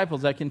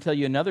disciples, I can tell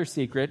you another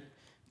secret.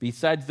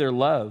 Besides their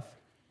love,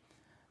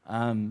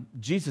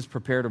 Jesus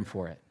prepared them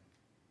for it.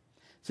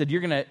 He said,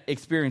 you're going to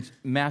experience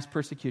mass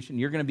persecution.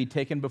 You're going to be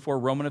taken before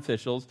Roman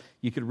officials.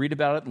 You could read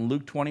about it in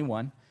Luke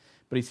 21.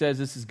 But he says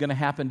this is going to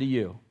happen to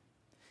you.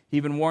 He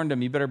even warned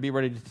them, you better be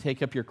ready to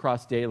take up your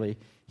cross daily.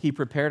 He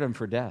prepared them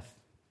for death.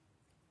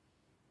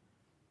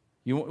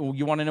 You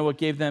want to know what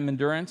gave them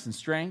endurance and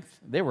strength?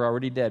 They were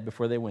already dead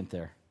before they went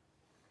there.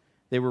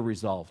 They were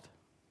resolved.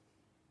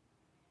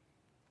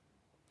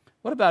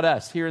 What about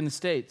us here in the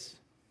States?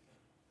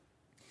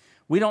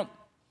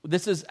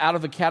 This is out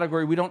of a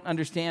category. We don't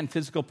understand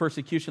physical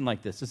persecution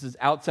like this. This is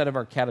outside of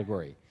our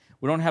category.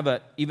 We don't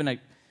have even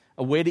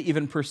a way to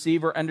even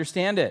perceive or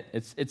understand it.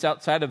 It's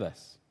outside of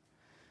us.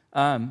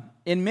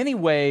 In many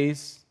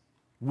ways,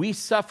 we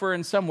suffer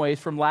in some ways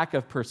from lack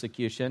of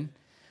persecution.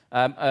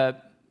 A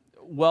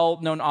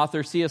well-known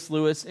author, C.S.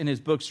 Lewis, in his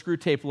book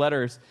Screwtape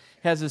Letters,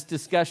 has this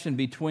discussion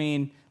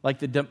between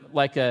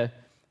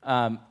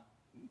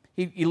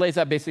he lays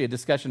out basically a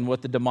discussion of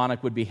what the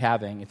demonic would be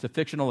having. It's a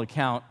fictional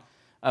account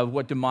of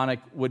what demonic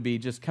would be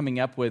just coming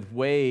up with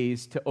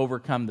ways to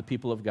overcome the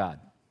people of God.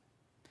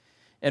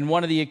 In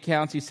one of the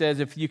accounts, he says,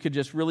 if you could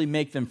just really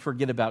make them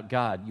forget about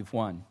God, you've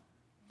won.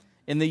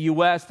 In the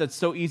U.S., that's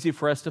so easy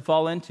for us to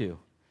fall into.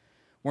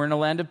 We're in a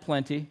land of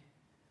plenty.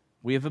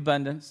 We have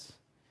abundance.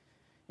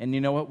 And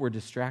you know what? We're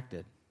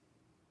distracted.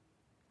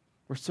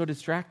 We're so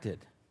distracted.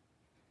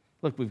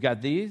 Look, we've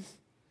got these.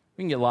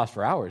 We can get lost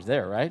for hours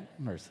there, right?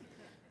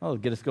 It'll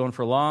get us going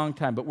for a long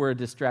time, but we're a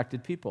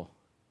distracted people.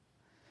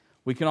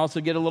 We can also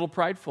get a little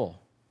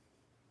prideful.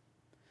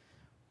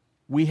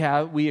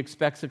 We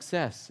expect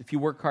success. If you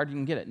work hard, you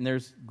can get it. And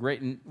there's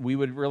great, and we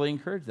would really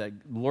encourage that.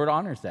 The Lord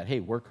honors that. Hey,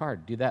 work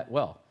hard, do that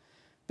well.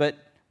 But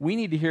we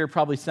need to hear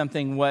probably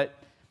something what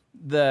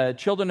the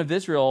children of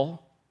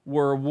Israel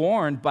were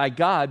warned by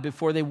God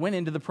before they went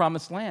into the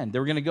promised land. They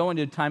were going to go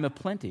into a time of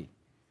plenty.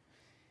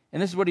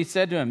 And this is what he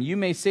said to them. You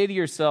may say to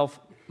yourself,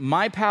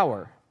 my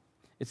power,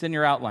 it's in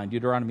your outline,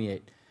 Deuteronomy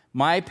 8,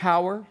 my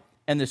power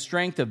and the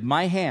strength of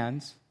my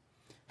hands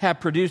have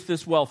produced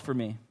this wealth for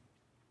me.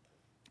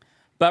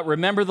 But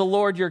remember the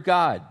Lord your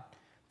God,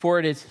 for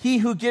it is he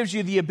who gives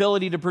you the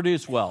ability to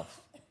produce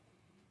wealth.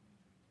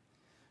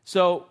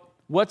 So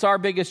what's our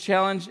biggest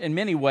challenge in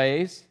many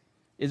ways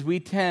is we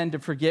tend to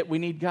forget we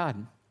need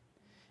God.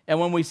 And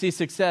when we see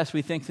success,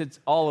 we think it's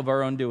all of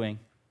our own doing.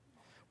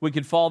 We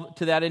could fall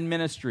to that in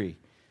ministry,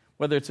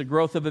 whether it's a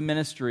growth of a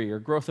ministry or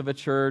growth of a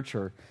church,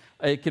 or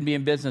it can be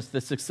in business,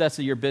 the success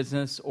of your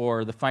business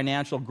or the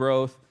financial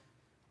growth.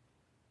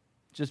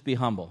 Just be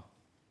humble.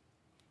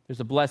 There's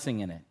a blessing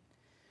in it,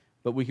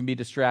 but we can be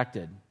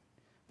distracted.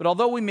 But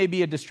although we may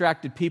be a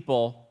distracted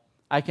people,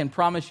 I can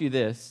promise you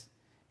this,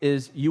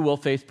 is you will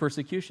face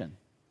persecution.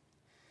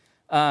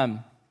 It'll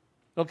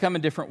come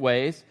in different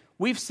ways.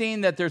 We've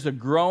seen that there's a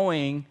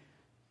growing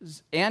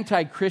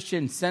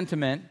anti-Christian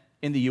sentiment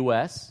in the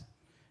U.S.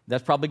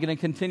 That's probably going to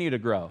continue to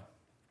grow.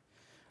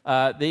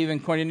 They even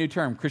coined a new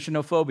term,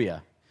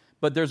 Christianophobia.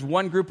 But there's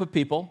one group of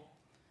people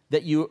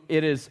that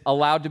it is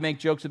allowed to make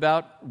jokes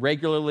about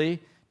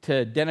regularly,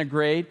 to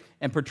denigrate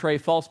and portray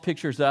false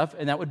pictures of,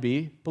 and that would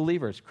be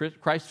believers,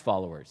 Christ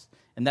followers.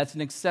 And that's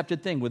an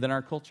accepted thing within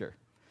our culture.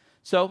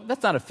 So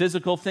that's not a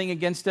physical thing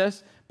against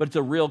us, but it's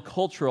a real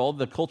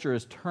the culture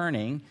is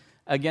turning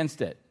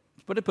against it.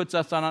 But it puts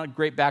us on a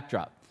great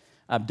backdrop.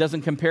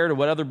 Doesn't compare to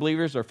what other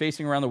believers are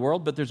facing around the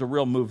world, but there's a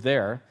real move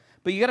there.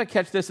 But you got to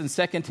catch this in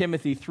 2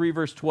 Timothy 3,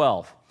 verse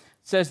 12. It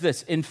says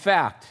this, in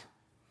fact,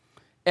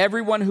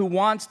 everyone who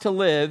wants to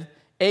live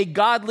a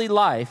godly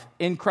life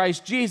in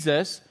Christ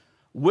Jesus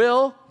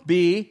will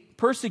be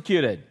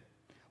persecuted.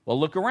 Well,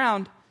 look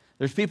around.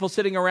 There's people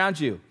sitting around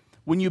you.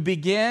 When you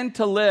begin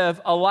to live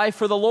a life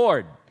for the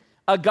Lord,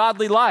 a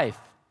godly life,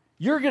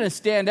 you're going to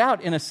stand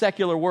out in a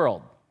secular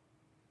world.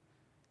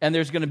 And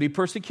there's going to be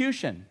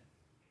persecution.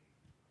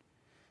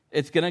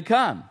 It's going to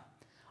come.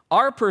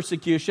 Our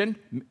persecution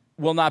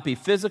will not be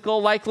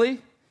physical,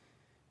 likely,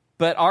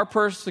 but our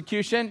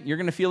persecution, you're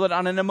going to feel it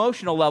on an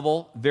emotional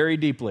level very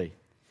deeply.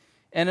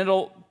 And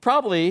it'll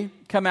probably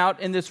come out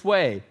in this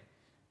way.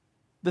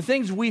 The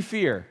things we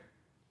fear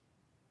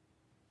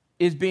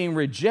is being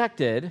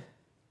rejected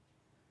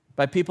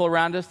by people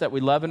around us that we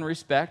love and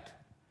respect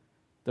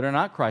that are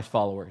not Christ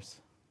followers.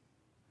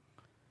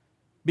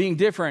 Being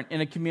different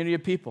in a community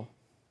of people.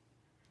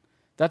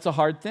 That's a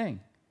hard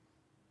thing.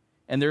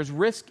 And there's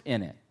risk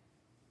in it.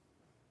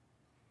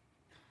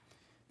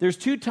 There's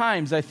 2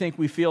 times I think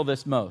we feel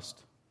this most.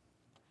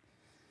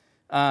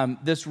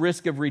 This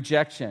risk of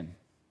rejection.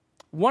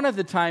 One of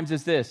the times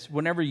is this,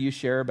 whenever you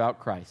share about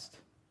Christ.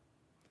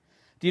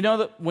 Do you know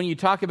that when you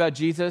talk about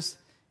Jesus,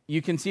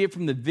 you can see it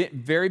from the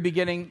very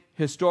beginning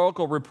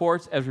historical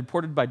reports as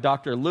reported by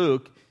Dr.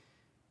 Luke,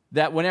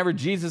 that whenever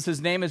Jesus'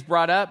 name is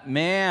brought up,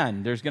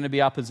 man, there's going to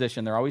be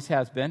opposition. There always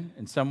has been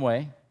in some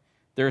way.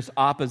 There's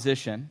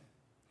opposition.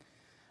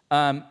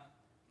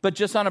 But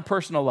just on a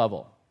personal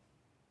level.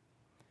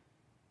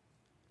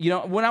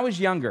 when I was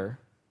younger,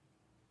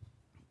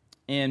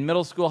 in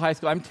middle school, high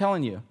school, I'm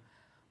telling you,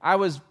 I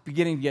was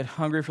beginning to get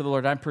hungry for the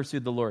Lord. I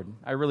pursued the Lord.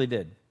 I really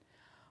did.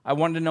 I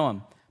wanted to know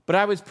him. But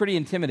I was pretty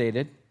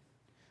intimidated.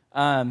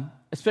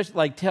 Especially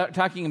like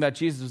talking about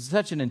Jesus was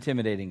such an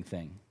intimidating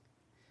thing.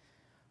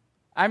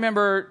 I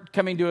remember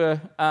coming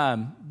to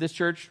this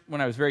church when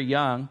I was very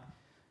young,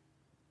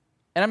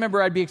 and I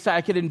remember I'd be excited.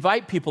 I could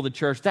invite people to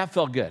church. That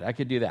felt good. I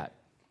could do that.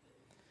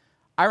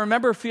 I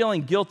remember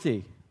feeling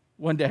guilty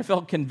one day. I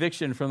felt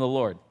conviction from the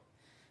Lord.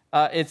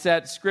 It's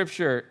that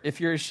scripture, if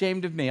you're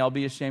ashamed of me, I'll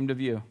be ashamed of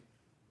you.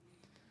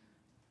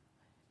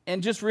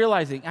 And just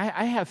realizing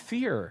I have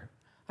fear.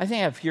 I think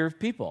I have fear of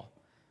people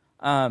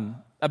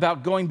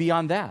about going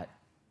beyond that.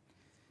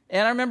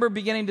 And I remember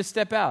beginning to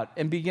step out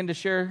and begin to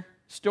share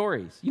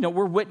stories.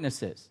 We're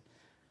witnesses.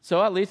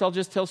 So at least I'll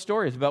just tell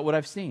stories about what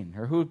I've seen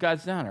or who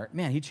God's done. Or,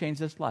 man, he changed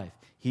this life.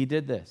 He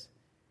did this.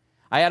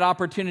 I had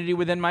opportunity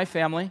within my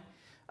family.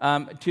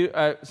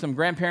 Some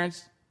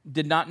grandparents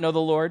did not know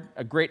the Lord.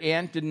 A great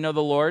aunt didn't know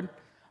the Lord.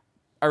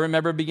 I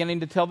remember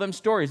beginning to tell them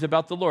stories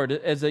about the Lord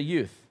as a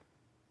youth.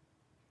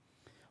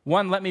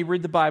 One let me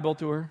read the Bible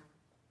to her.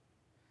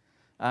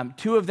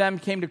 Two of them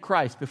came to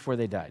Christ before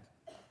they died.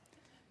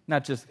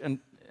 Not just,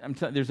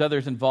 there's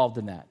others involved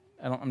in that.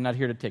 I'm not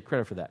here to take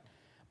credit for that.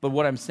 But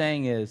what I'm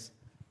saying is,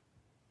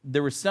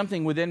 there was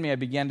something within me. I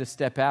began to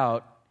step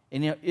out.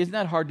 And isn't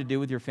that hard to do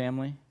with your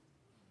family?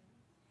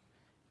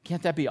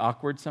 Can't that be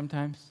awkward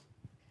sometimes?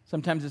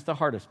 Sometimes it's the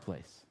hardest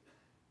place.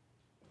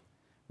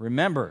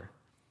 Remember,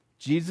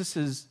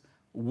 Jesus'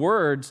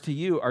 words to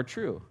you are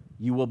true.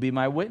 You will be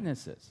my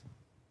witnesses.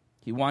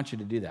 He wants you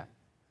to do that.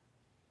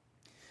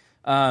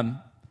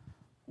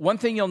 One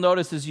thing you'll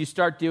notice as you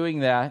start doing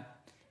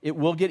that, it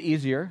will get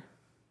easier.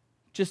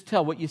 Just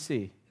tell what you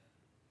see.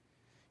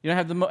 You don't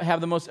have to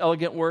have the most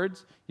elegant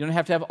words. You don't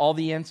have to have all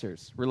the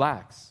answers.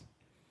 Relax.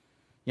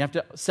 You have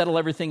to settle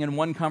everything in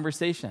one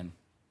conversation.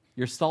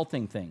 You're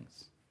salting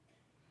things.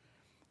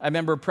 I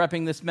remember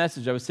prepping this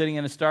message. I was sitting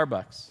in a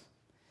Starbucks,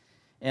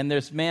 and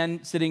this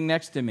man sitting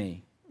next to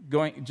me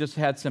just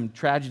had some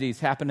tragedies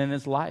happen in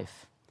his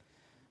life.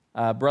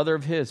 A brother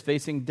of his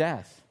facing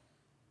death.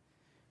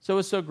 So it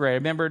was so great. I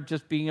remember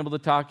just being able to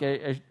talk.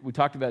 We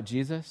talked about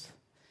Jesus.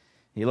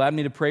 He allowed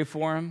me to pray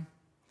for him.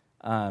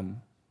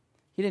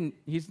 He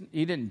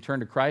didn't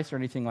turn to Christ or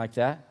anything like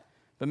that.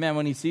 But man,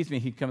 when he sees me,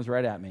 he comes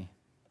right at me.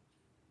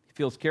 He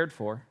feels cared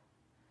for.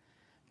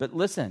 But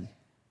listen,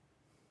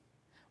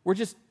 we're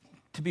just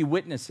to be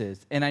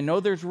witnesses. And I know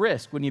there's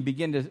risk when you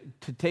begin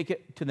to take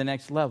it to the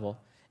next level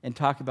and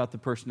talk about the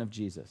person of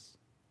Jesus.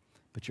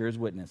 But you're his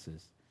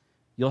witnesses.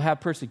 You'll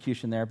have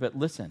persecution there, but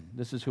listen,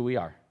 this is who we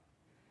are.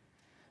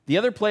 The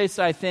other place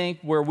I think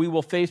where we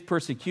will face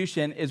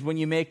persecution is when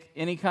you make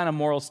any kind of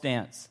moral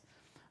stance.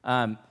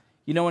 When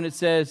it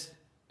says,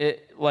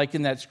 like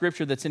in that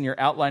scripture that's in your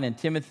outline in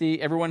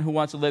Timothy, everyone who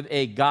wants to live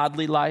a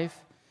godly life.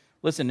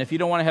 Listen, if you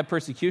don't want to have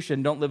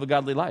persecution, don't live a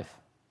godly life.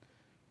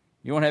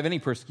 You won't have any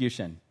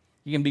persecution.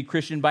 You can be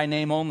Christian by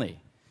name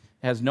only.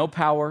 It has no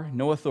power,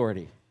 no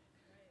authority.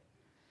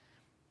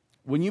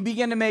 When you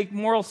begin to make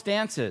moral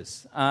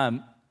stances,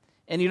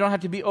 and you don't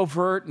have to be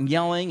overt and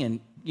yelling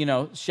and,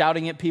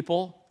 shouting at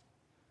people,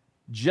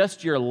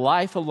 just your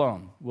life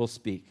alone will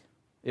speak.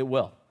 It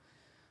will.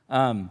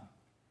 Let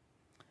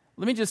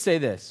me just say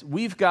this.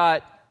 We've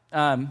got,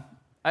 I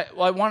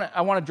want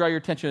to draw your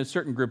attention to a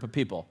certain group of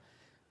people.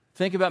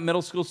 Think about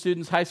middle school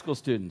students, high school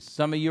students.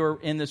 Some of you are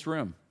in this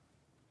room.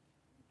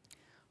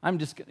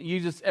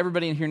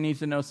 Everybody in here needs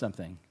to know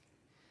something.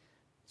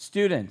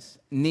 Students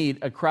need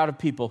a crowd of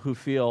people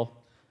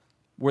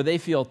where they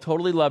feel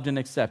totally loved and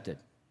accepted.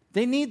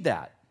 They need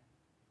that.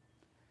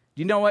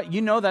 You know what?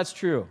 You know that's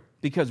true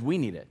because we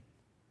need it.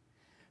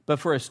 But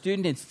for a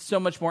student, it's so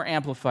much more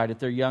amplified at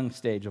their young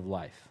stage of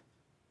life.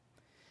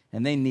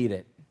 And they need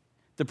it.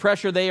 The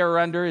pressure they are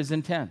under is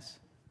intense.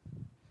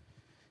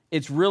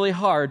 It's really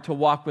hard to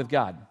walk with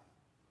God.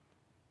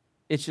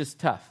 It's just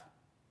tough.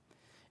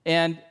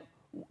 And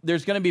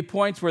there's going to be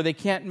points where they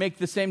can't make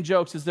the same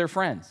jokes as their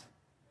friends.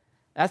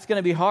 That's going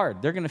to be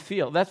hard. They're going to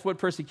feel. That's what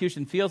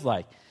persecution feels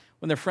like.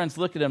 When their friends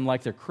look at them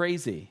like they're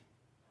crazy.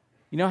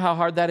 You know how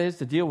hard that is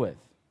to deal with?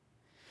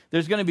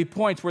 There's going to be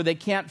points where they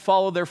can't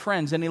follow their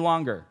friends any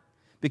longer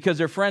because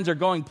their friends are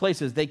going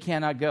places they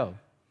cannot go.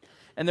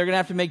 And they're going to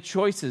have to make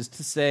choices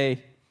to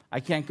say, I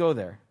can't go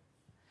there.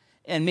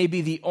 And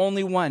maybe the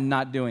only one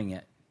not doing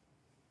it.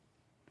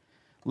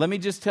 Let me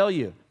just tell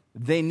you,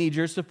 they need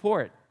your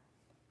support.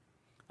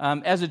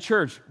 As a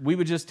church, we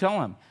would just tell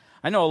them.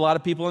 I know a lot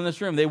of people in this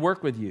room, they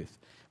work with youth.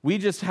 We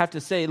just have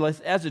to say,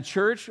 as a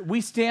church,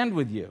 we stand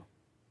with you.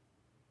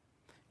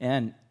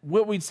 And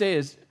what we'd say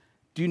is,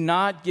 do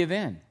not give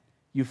in.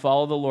 You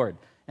follow the Lord.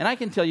 And I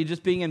can tell you,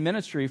 just being in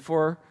ministry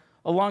for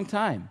a long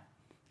time,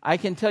 I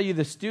can tell you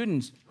the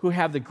students who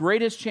have the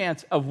greatest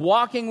chance of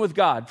walking with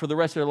God for the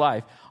rest of their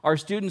life are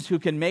students who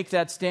can make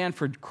that stand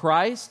for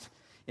Christ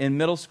in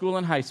middle school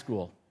and high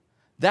school.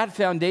 That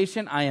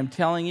foundation, I am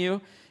telling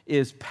you,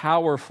 is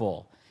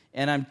powerful.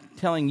 And I'm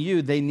telling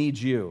you, they need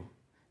you.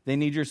 They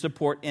need your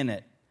support in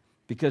it.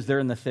 because they're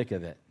in the thick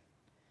of it.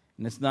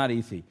 And it's not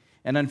easy.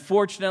 And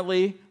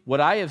unfortunately,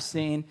 what I have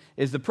seen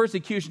is the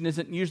persecution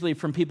isn't usually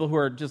from people who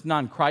are just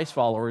non-Christ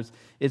followers.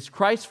 It's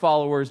Christ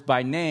followers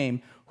by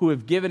name who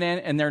have given in,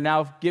 and they're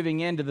now giving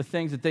in to the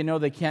things that they know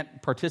they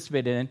can't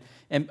participate in.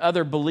 And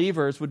other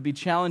believers would be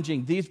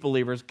challenging these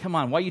believers. Come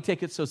on, why you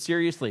take it so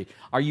seriously?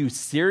 Are you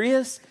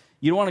serious?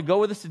 You don't want to go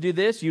with us to do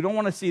this? You don't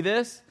want to see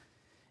this?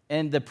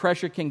 And the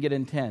pressure can get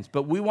intense.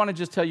 But we want to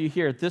just tell you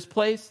here at this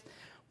place,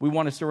 we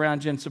want to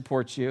surround you and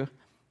support you,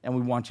 and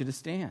we want you to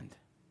stand.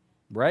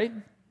 Right?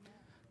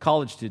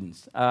 College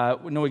students.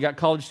 We got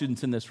college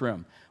students in this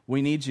room.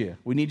 We need you.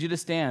 We need you to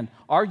stand.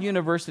 Our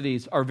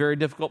universities are a very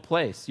difficult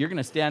place. You're going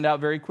to stand out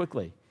very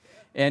quickly.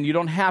 And you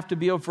don't have to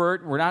be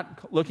overt. We're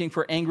not looking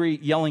for angry,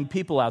 yelling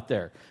people out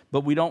there.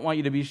 But we don't want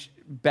you to be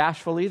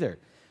bashful either.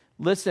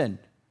 Listen,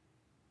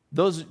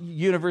 those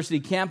university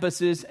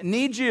campuses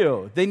need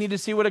you. They need to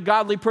see what a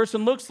godly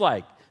person looks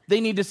like.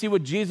 They need to see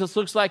what Jesus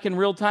looks like in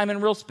real time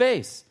and real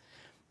space.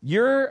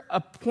 You're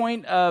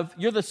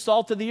the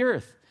salt of the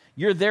earth.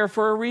 You're there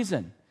for a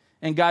reason.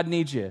 And God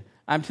needs you.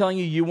 I'm telling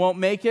you, you won't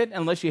make it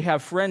unless you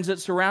have friends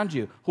that surround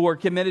you who are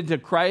committed to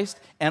Christ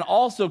and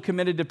also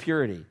committed to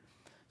purity.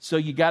 So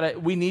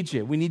we need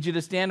you. We need you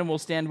to stand, and we'll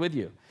stand with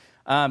you.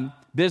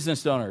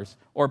 Business owners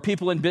or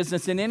people in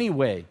business in any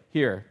way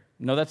here.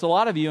 No, that's a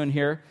lot of you in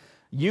here.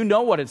 You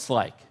know what it's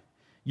like.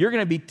 You're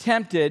going to be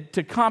tempted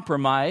to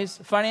compromise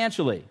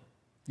financially.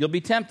 You'll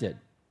be tempted.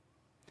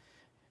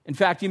 In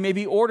fact, you may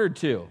be ordered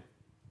to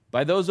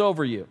by those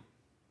over you.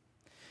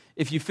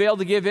 If you fail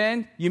to give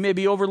in, you may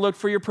be overlooked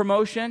for your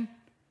promotion,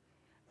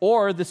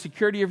 or the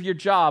security of your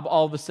job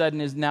all of a sudden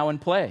is now in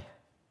play.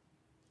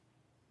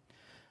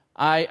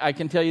 I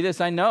can tell you this.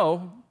 I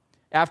know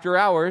after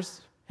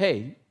hours,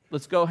 hey,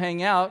 let's go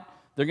hang out.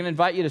 They're going to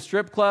invite you to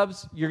strip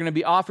clubs. You're going to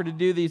be offered to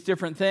do these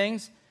different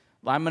things.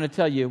 I'm going to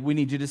tell you, we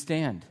need you to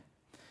stand.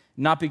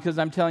 Not because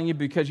I'm telling you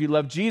because you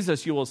love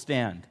Jesus, you will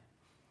stand.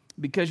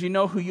 Because you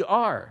know who you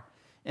are.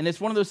 And it's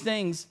one of those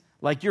things,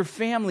 like your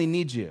family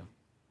needs you.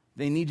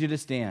 They need you to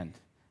stand,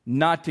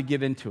 not to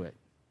give into it.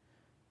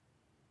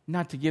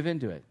 Not to give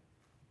into it.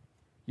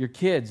 Your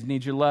kids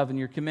need your love and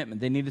your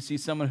commitment. They need to see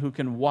someone who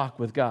can walk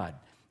with God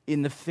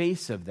in the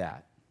face of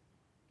that.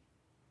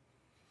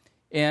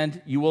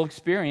 And you will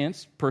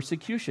experience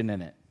persecution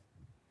in it.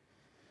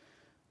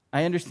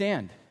 I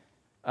understand.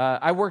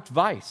 I worked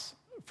Vice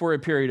for a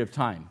period of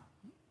time.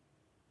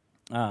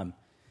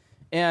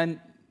 And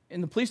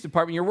in the police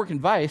department, you're working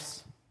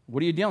Vice.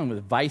 What are you dealing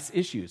with? Vice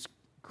issues,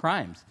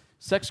 crimes.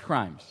 Sex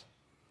crimes,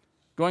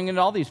 going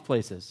into all these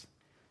places.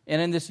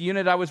 And in this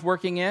unit I was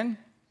working in,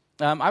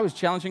 I was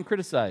challenged and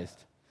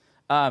criticized.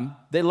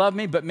 They loved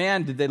me, but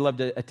man, did they love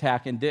to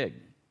attack and dig.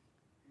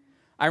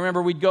 I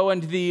remember we'd go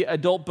into the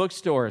adult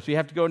bookstores. We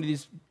have to go into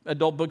these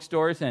adult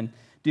bookstores and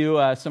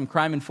do some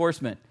crime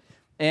enforcement.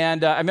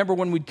 And I remember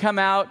when we'd come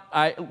out,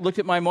 I looked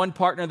at my one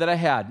partner that I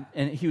had,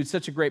 and he was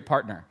such a great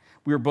partner.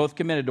 We were both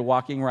committed to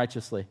walking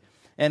righteously.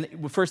 And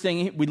the first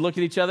thing, we'd look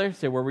at each other,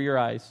 say, where were your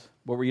eyes?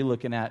 What were you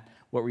looking at?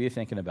 What were you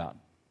thinking about?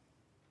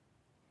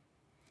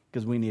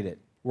 Because we need it.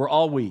 We're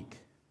all weak.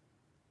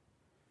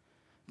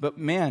 But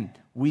man,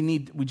 we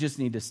just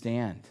need to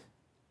stand.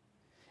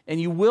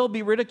 And you will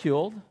be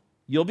ridiculed.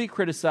 You'll be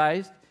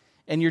criticized.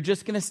 And you're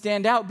just going to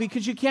stand out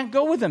because you can't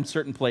go with them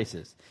certain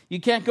places.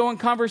 You can't go in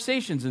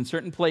conversations in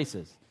certain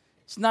places.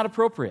 It's not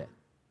appropriate.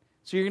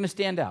 So you're going to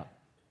stand out.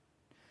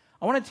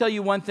 I want to tell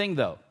you one thing,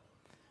 though.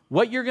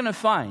 What you're going to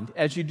find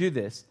as you do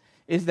this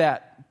is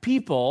that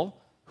people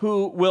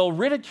who will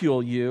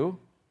ridicule you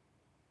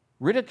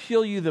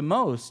the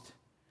most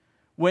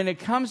when it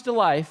comes to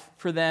life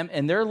for them,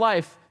 and their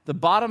life, the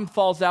bottom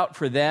falls out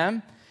for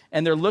them,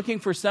 and they're looking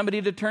for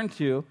somebody to turn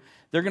to.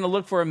 They're going to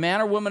look for a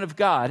man or woman of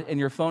God, and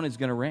your phone is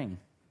going to ring.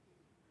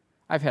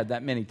 I've had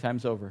that many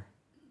times over.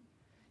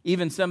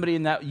 Even somebody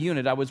in that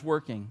unit I was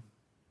working.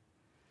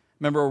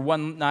 Remember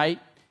one night,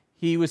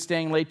 he was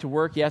staying late to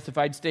work. He asked if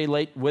I'd stay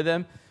late with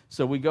him.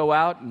 So we go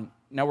out, and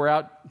now we're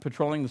out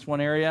patrolling this one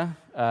area,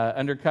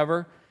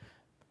 undercover.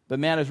 But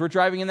man, as we're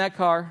driving in that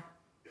car,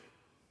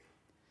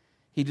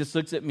 he just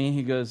looks at me,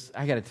 he goes,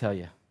 I got to tell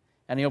you.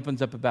 And he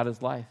opens up about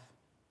his life.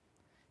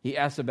 He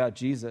asks about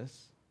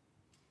Jesus.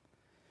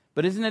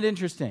 But isn't it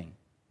interesting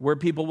where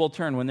people will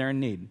turn when they're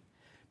in need?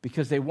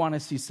 Because they want to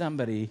see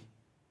somebody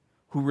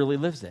who really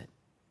lives it.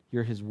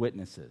 You're his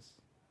witnesses.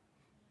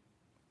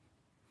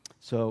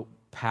 So,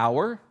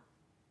 power,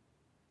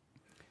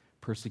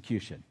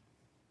 persecution.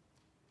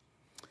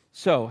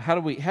 So, how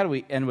do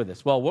we end with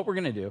this? Well, what we're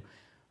going to do,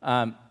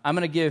 I'm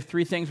going to give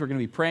 3 things we're going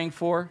to be praying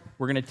for.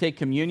 We're going to take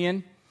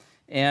communion,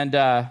 and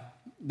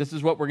this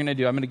is what we're going to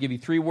do. I'm going to give you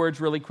 3 words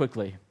really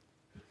quickly.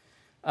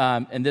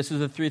 And this is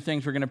the 3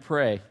 things we're going to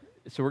pray.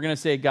 So we're going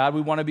to say, God,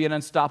 we want to be an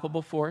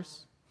unstoppable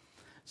force.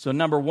 So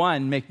number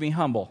 1, make me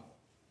humble.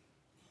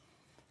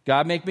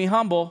 God, make me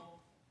humble.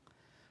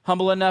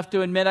 Humble enough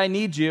to admit I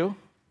need you.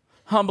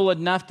 Humble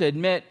enough to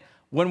admit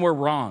when we're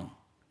wrong.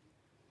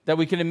 That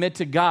we can admit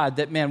to God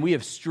that, man, we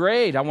have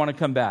strayed. I want to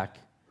come back.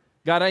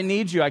 God, I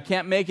need you. I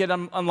can't make it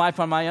on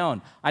life on my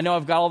own. I know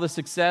I've got all the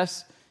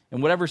success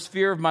in whatever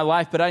sphere of my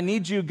life, but I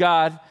need you,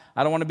 God.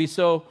 I don't want to be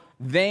so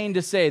vain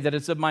to say that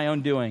it's of my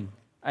own doing.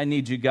 I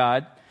need you,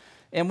 God.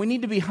 And we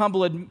need to be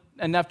humble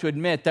enough to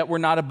admit that we're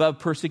not above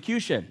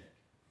persecution.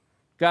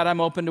 God, I'm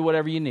open to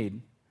whatever you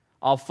need.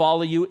 I'll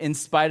follow you in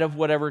spite of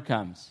whatever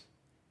comes.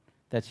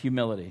 That's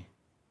humility.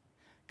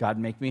 God,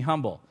 make me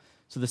humble.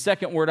 So the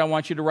second word I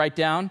want you to write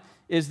down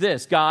is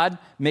this: God,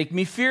 make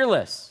me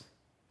fearless.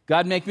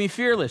 God, make me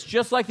fearless,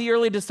 just like the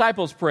early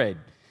disciples prayed.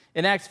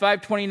 In Acts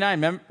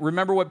 5:29,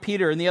 remember what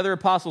Peter and the other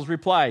apostles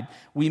replied: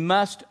 we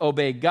must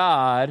obey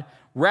God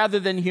rather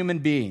than human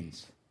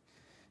beings.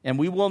 And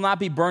we will not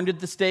be burned at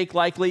the stake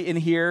likely in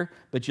here,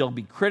 but you'll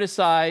be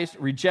criticized,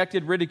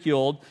 rejected,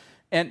 ridiculed.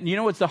 And you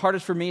know what's the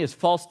hardest for me is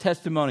false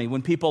testimony,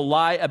 when people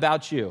lie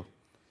about you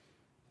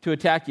to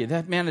attack you.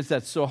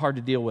 That's so hard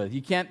to deal with.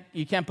 You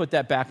can't put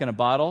that back in a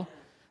bottle.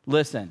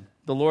 Listen,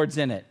 the Lord's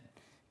in it.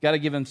 Got to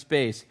give him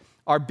space.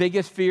 Our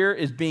biggest fear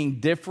is being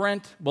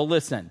different. Well,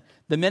 listen,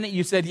 the minute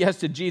you said yes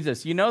to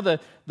Jesus, you know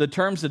the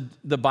terms that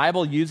the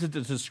Bible uses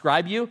to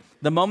describe you?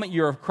 The moment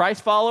you're a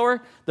Christ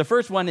follower, the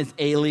first one is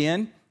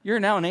alien. You're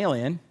now an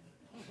alien.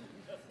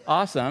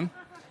 Awesome.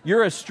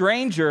 You're a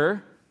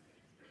stranger.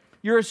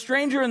 You're a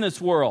stranger in this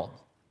world.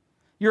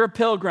 You're a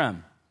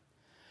pilgrim.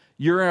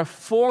 You're a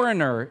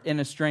foreigner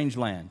in a strange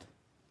land.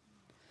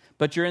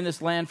 But you're in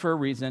this land for a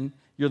reason.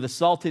 You're the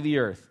salt of the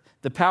earth.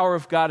 The power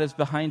of God is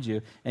behind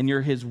you, and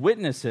you're his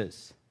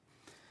witnesses.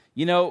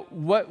 You know,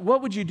 what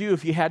would you do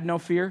if you had no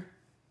fear?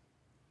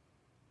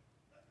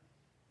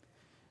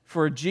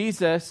 For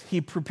Jesus, he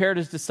prepared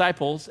his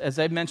disciples, as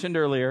I mentioned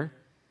earlier,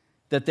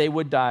 that they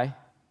would die.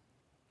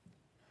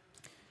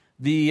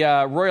 The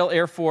Royal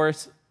Air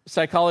Force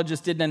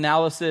psychologists did an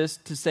analysis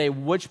to say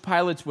which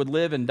pilots would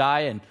live and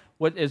die, and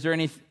is there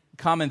any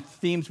common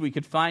themes we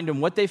could find.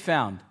 And what they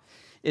found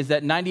is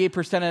that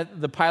 98%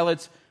 of the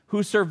pilots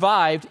who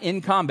survived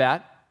in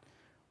combat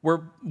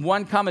were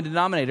one common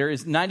denominator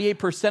is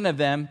 98% of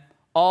them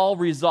all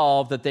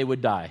resolved that they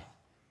would die,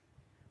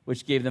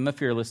 which gave them a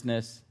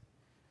fearlessness.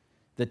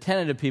 The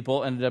tentative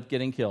people ended up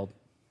getting killed.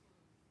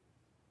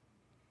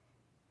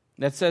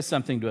 That says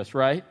something to us,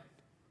 right?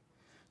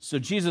 So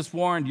Jesus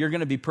warned, you're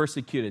going to be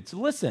persecuted. So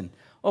listen,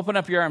 open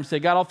up your arms, say,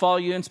 God, I'll follow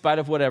you in spite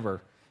of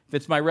whatever. If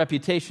it's my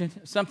reputation,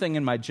 something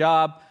in my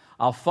job,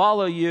 I'll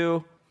follow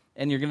you,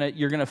 and you're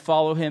going to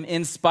follow him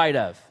in spite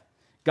of.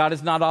 God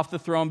is not off the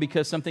throne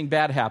because something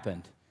bad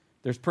happened.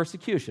 There's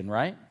persecution,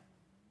 right?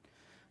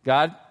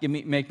 God,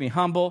 make me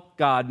humble.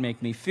 God,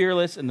 make me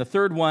fearless. And the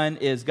third one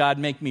is God,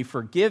 make me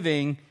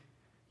forgiving.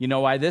 You know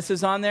why this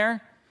is on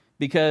there?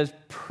 Because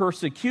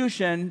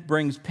persecution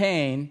brings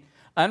pain.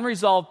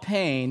 Unresolved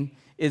pain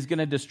is going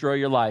to destroy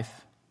your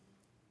life.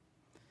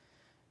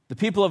 The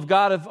people of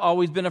God have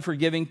always been a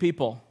forgiving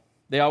people.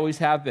 They always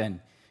have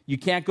been. You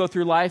can't go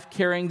through life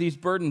carrying these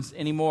burdens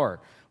anymore.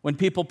 When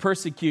people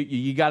persecute you,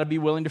 you got to be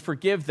willing to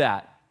forgive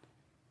that.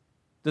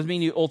 Doesn't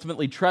mean you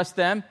ultimately trust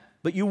them,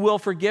 but you will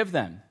forgive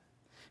them.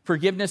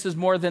 Forgiveness is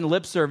more than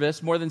lip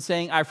service, more than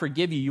saying, I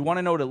forgive you. You want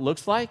to know what it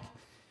looks like?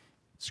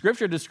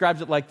 Scripture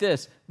describes it like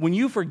this. When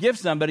you forgive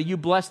somebody, you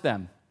bless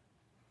them.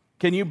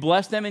 Can you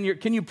bless them?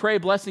 Can you pray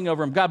blessing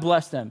over them? God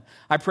bless them.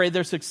 I pray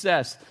their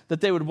success, that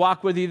they would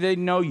walk with you, they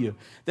know you,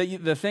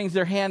 that the things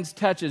their hands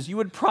touches, you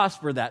would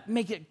prosper that.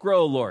 Make it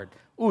grow, Lord.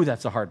 Ooh,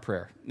 that's a hard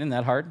prayer. Isn't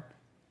that hard?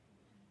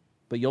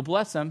 But you'll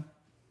bless them.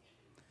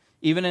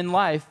 Even in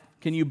life,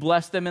 can you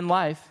bless them in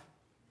life?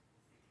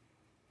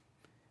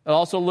 It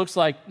also looks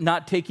like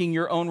not taking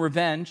your own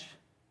revenge.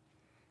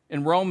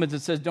 In Romans,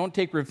 it says, don't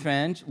take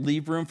revenge,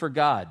 leave room for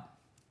God.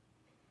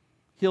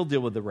 He'll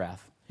deal with the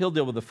wrath. He'll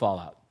deal with the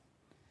fallout.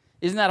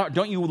 Isn't that hard?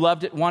 Don't you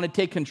want to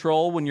take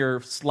control when you're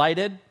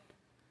slighted?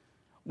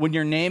 When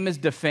your name is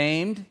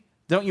defamed?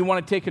 Don't you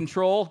want to take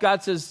control?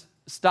 God says,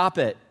 stop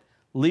it.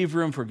 Leave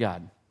room for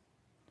God.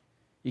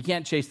 You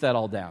can't chase that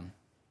all down.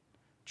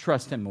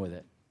 Trust him with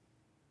it.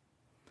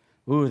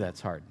 Ooh,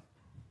 that's hard.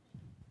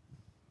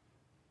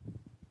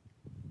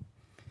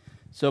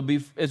 So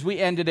as we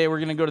end today, we're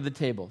going to go to the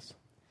tables.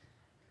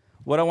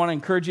 What I want to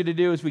encourage you to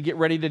do as we get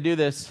ready to do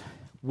this,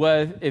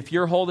 if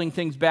you're holding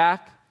things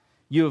back,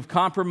 you have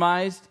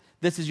compromised,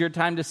 this is your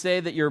time to say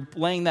that you're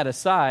laying that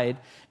aside.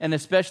 And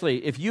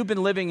especially if you've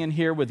been living in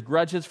here with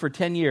grudges for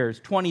 10 years,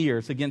 20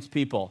 years against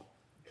people,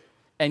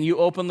 and you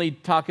openly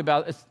talk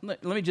about,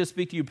 let me just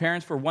speak to you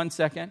parents for 1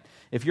 second.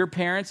 If you're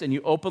parents and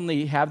you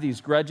openly have these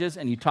grudges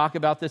and you talk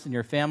about this in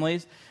your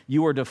families,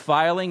 you are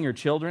defiling your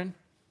children.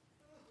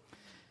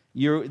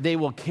 They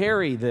will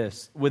carry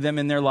this with them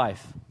in their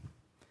life.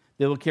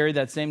 They will carry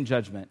that same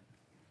judgment.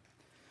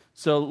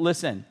 So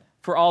listen,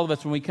 for all of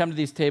us, when we come to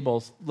these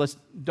tables,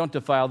 don't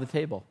defile the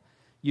table.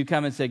 You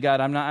come and say,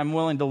 God, I'm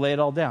willing to lay it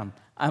all down.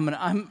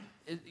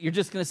 You're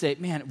just going to say,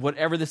 man,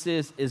 whatever this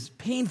is, as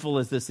painful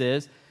as this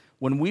is,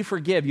 when we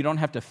forgive, you don't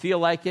have to feel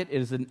like it.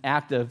 It is an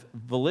act of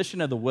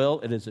volition of the will.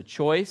 It is a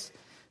choice.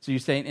 So you're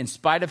saying, in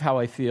spite of how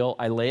I feel,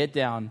 I lay it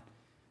down,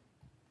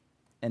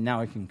 and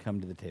now I can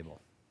come to the table.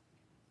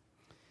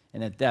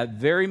 And at that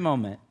very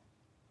moment,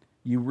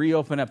 you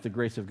reopen up the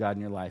grace of God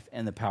in your life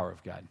and the power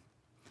of God.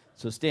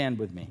 So stand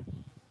with me.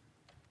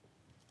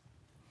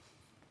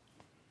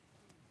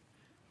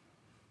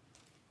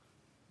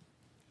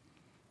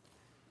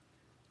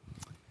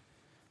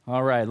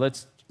 All right,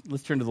 let's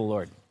turn to the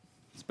Lord.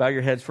 Let's bow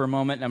your heads for a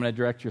moment, and I'm going to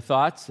direct your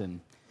thoughts. And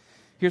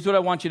here's what I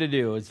want you to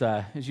do: is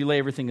as you lay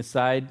everything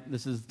aside,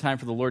 this is the time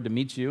for the Lord to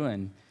meet you.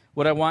 And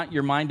what I want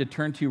your mind to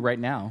turn to right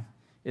now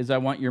is I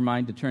want your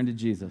mind to turn to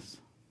Jesus.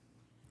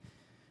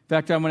 In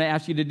fact, I'm going to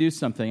ask you to do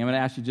something. I'm going to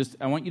ask you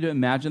I want you to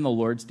imagine the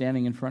Lord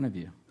standing in front of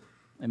you.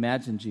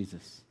 Imagine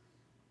Jesus.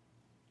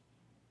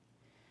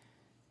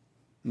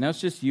 Now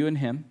it's just you and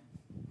him.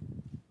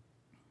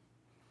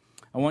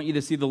 I want you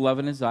to see the love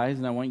in his eyes,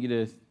 and I want you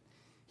to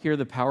hear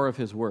the power of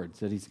his words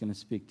that he's going to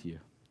speak to you.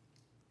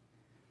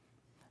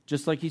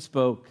 Just like he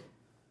spoke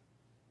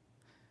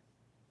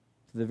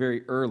to the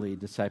very early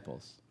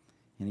disciples.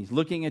 And he's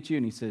looking at you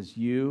and he says,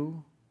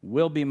 you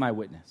will be my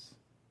witness.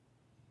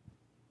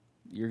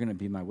 You're going to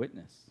be my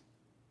witness.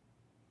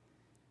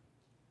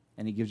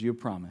 And he gives you a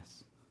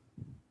promise.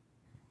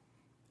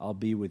 I'll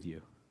be with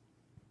you.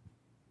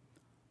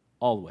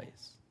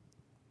 Always.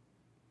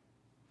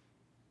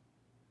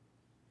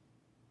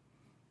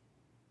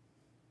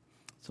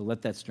 So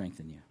let that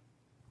strengthen you.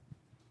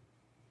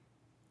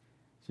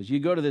 So as you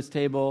go to this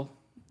table,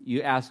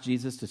 you ask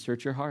Jesus to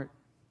search your heart.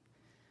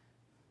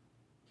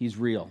 He's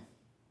real.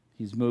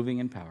 He's moving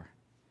in power.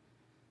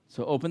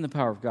 So open the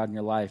power of God in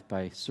your life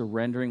by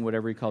surrendering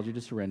whatever he called you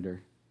to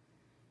surrender.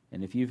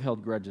 And if you've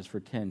held grudges for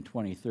 10,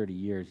 20, 30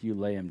 years, you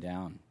lay them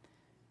down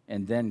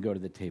and then go to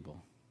the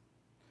table.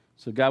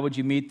 So God, would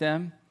you meet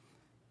them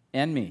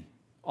and me?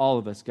 All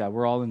of us, God,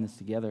 we're all in this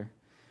together.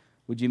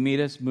 Would you meet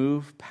us,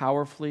 move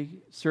powerfully,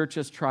 search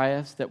us, try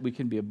us, that we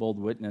can be a bold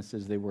witness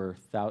as they were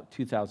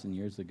 2,000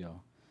 years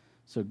ago.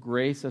 So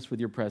grace us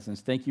with your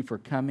presence. Thank you for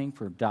coming,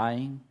 for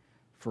dying,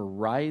 for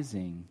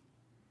rising,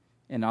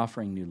 and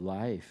offering new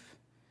life.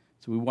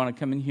 So we want to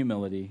come in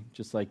humility,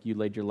 just like you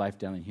laid your life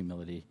down in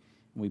humility.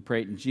 And we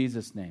pray it in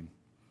Jesus' name.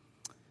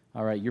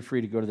 All right, you're free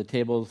to go to the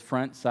table,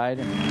 front, side,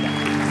 and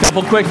back.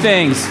 Couple quick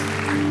things.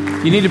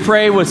 You need to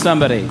pray with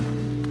somebody.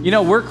 You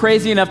know, we're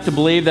crazy enough to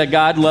believe that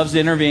God loves to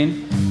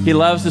intervene. He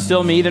loves to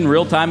still meet in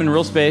real time and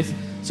real space.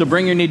 So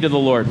bring your need to the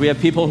Lord. We have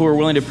people who are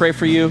willing to pray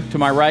for you to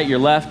my right, your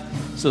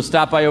left. So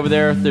stop by over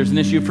there. If there's an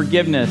issue of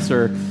forgiveness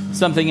or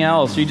something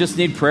else, you just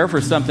need prayer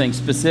for something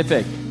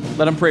specific,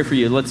 let them pray for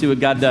you. Let's see what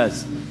God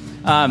does.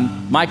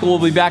 Michael will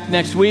be back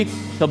next week.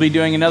 He'll be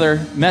doing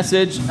another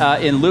message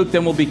in Luke.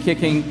 Then we'll be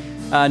kicking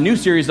a new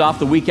series off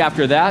the week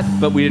after that.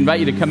 But we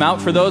invite you to come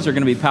out for those. They're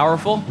going to be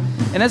powerful.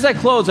 And as I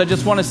close, I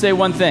just want to say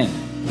one thing.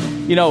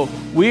 You know,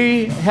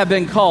 we have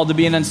been called to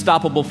be an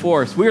unstoppable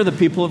force. We are the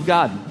people of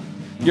God.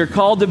 You're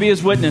called to be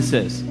his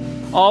witnesses.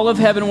 All of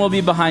heaven will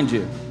be behind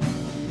you.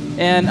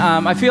 And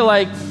I feel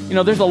like, you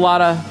know, there's a lot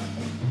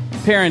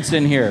of parents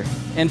in here.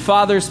 And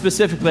fathers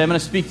specifically, I'm going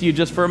to speak to you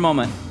just for a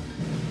moment.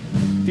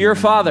 If you're a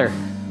father,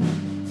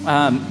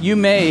 you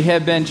may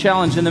have been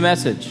challenged in the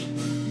message.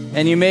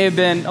 And you may have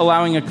been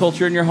allowing a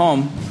culture in your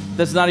home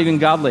that's not even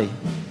godly.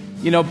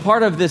 You know,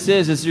 part of this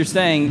is you're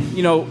saying,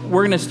 you know,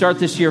 we're going to start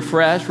this year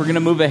fresh. We're going to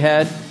move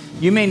ahead.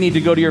 You may need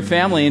to go to your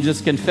family and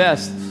just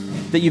confess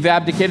that you've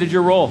abdicated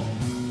your role.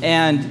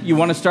 And you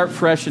want to start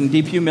fresh in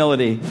deep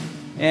humility.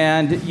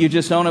 And you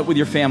just own it with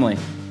your family.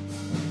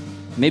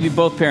 Maybe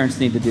both parents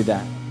need to do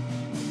that.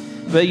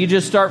 But you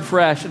just start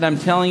fresh. And I'm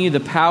telling you,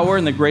 the power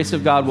and the grace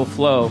of God will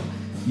flow.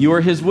 You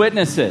are his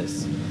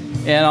witnesses.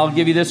 And I'll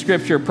give you this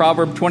scripture,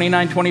 Proverbs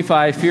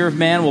 29:25. Fear of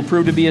man will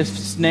prove to be a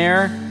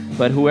snare,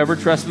 but whoever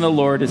trusts in the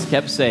Lord is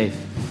kept safe.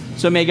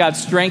 So may God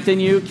strengthen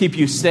you, keep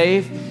you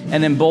safe,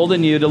 and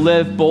embolden you to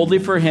live boldly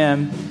for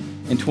him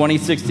in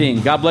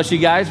 2016. God bless you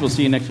guys. We'll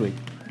see you next week.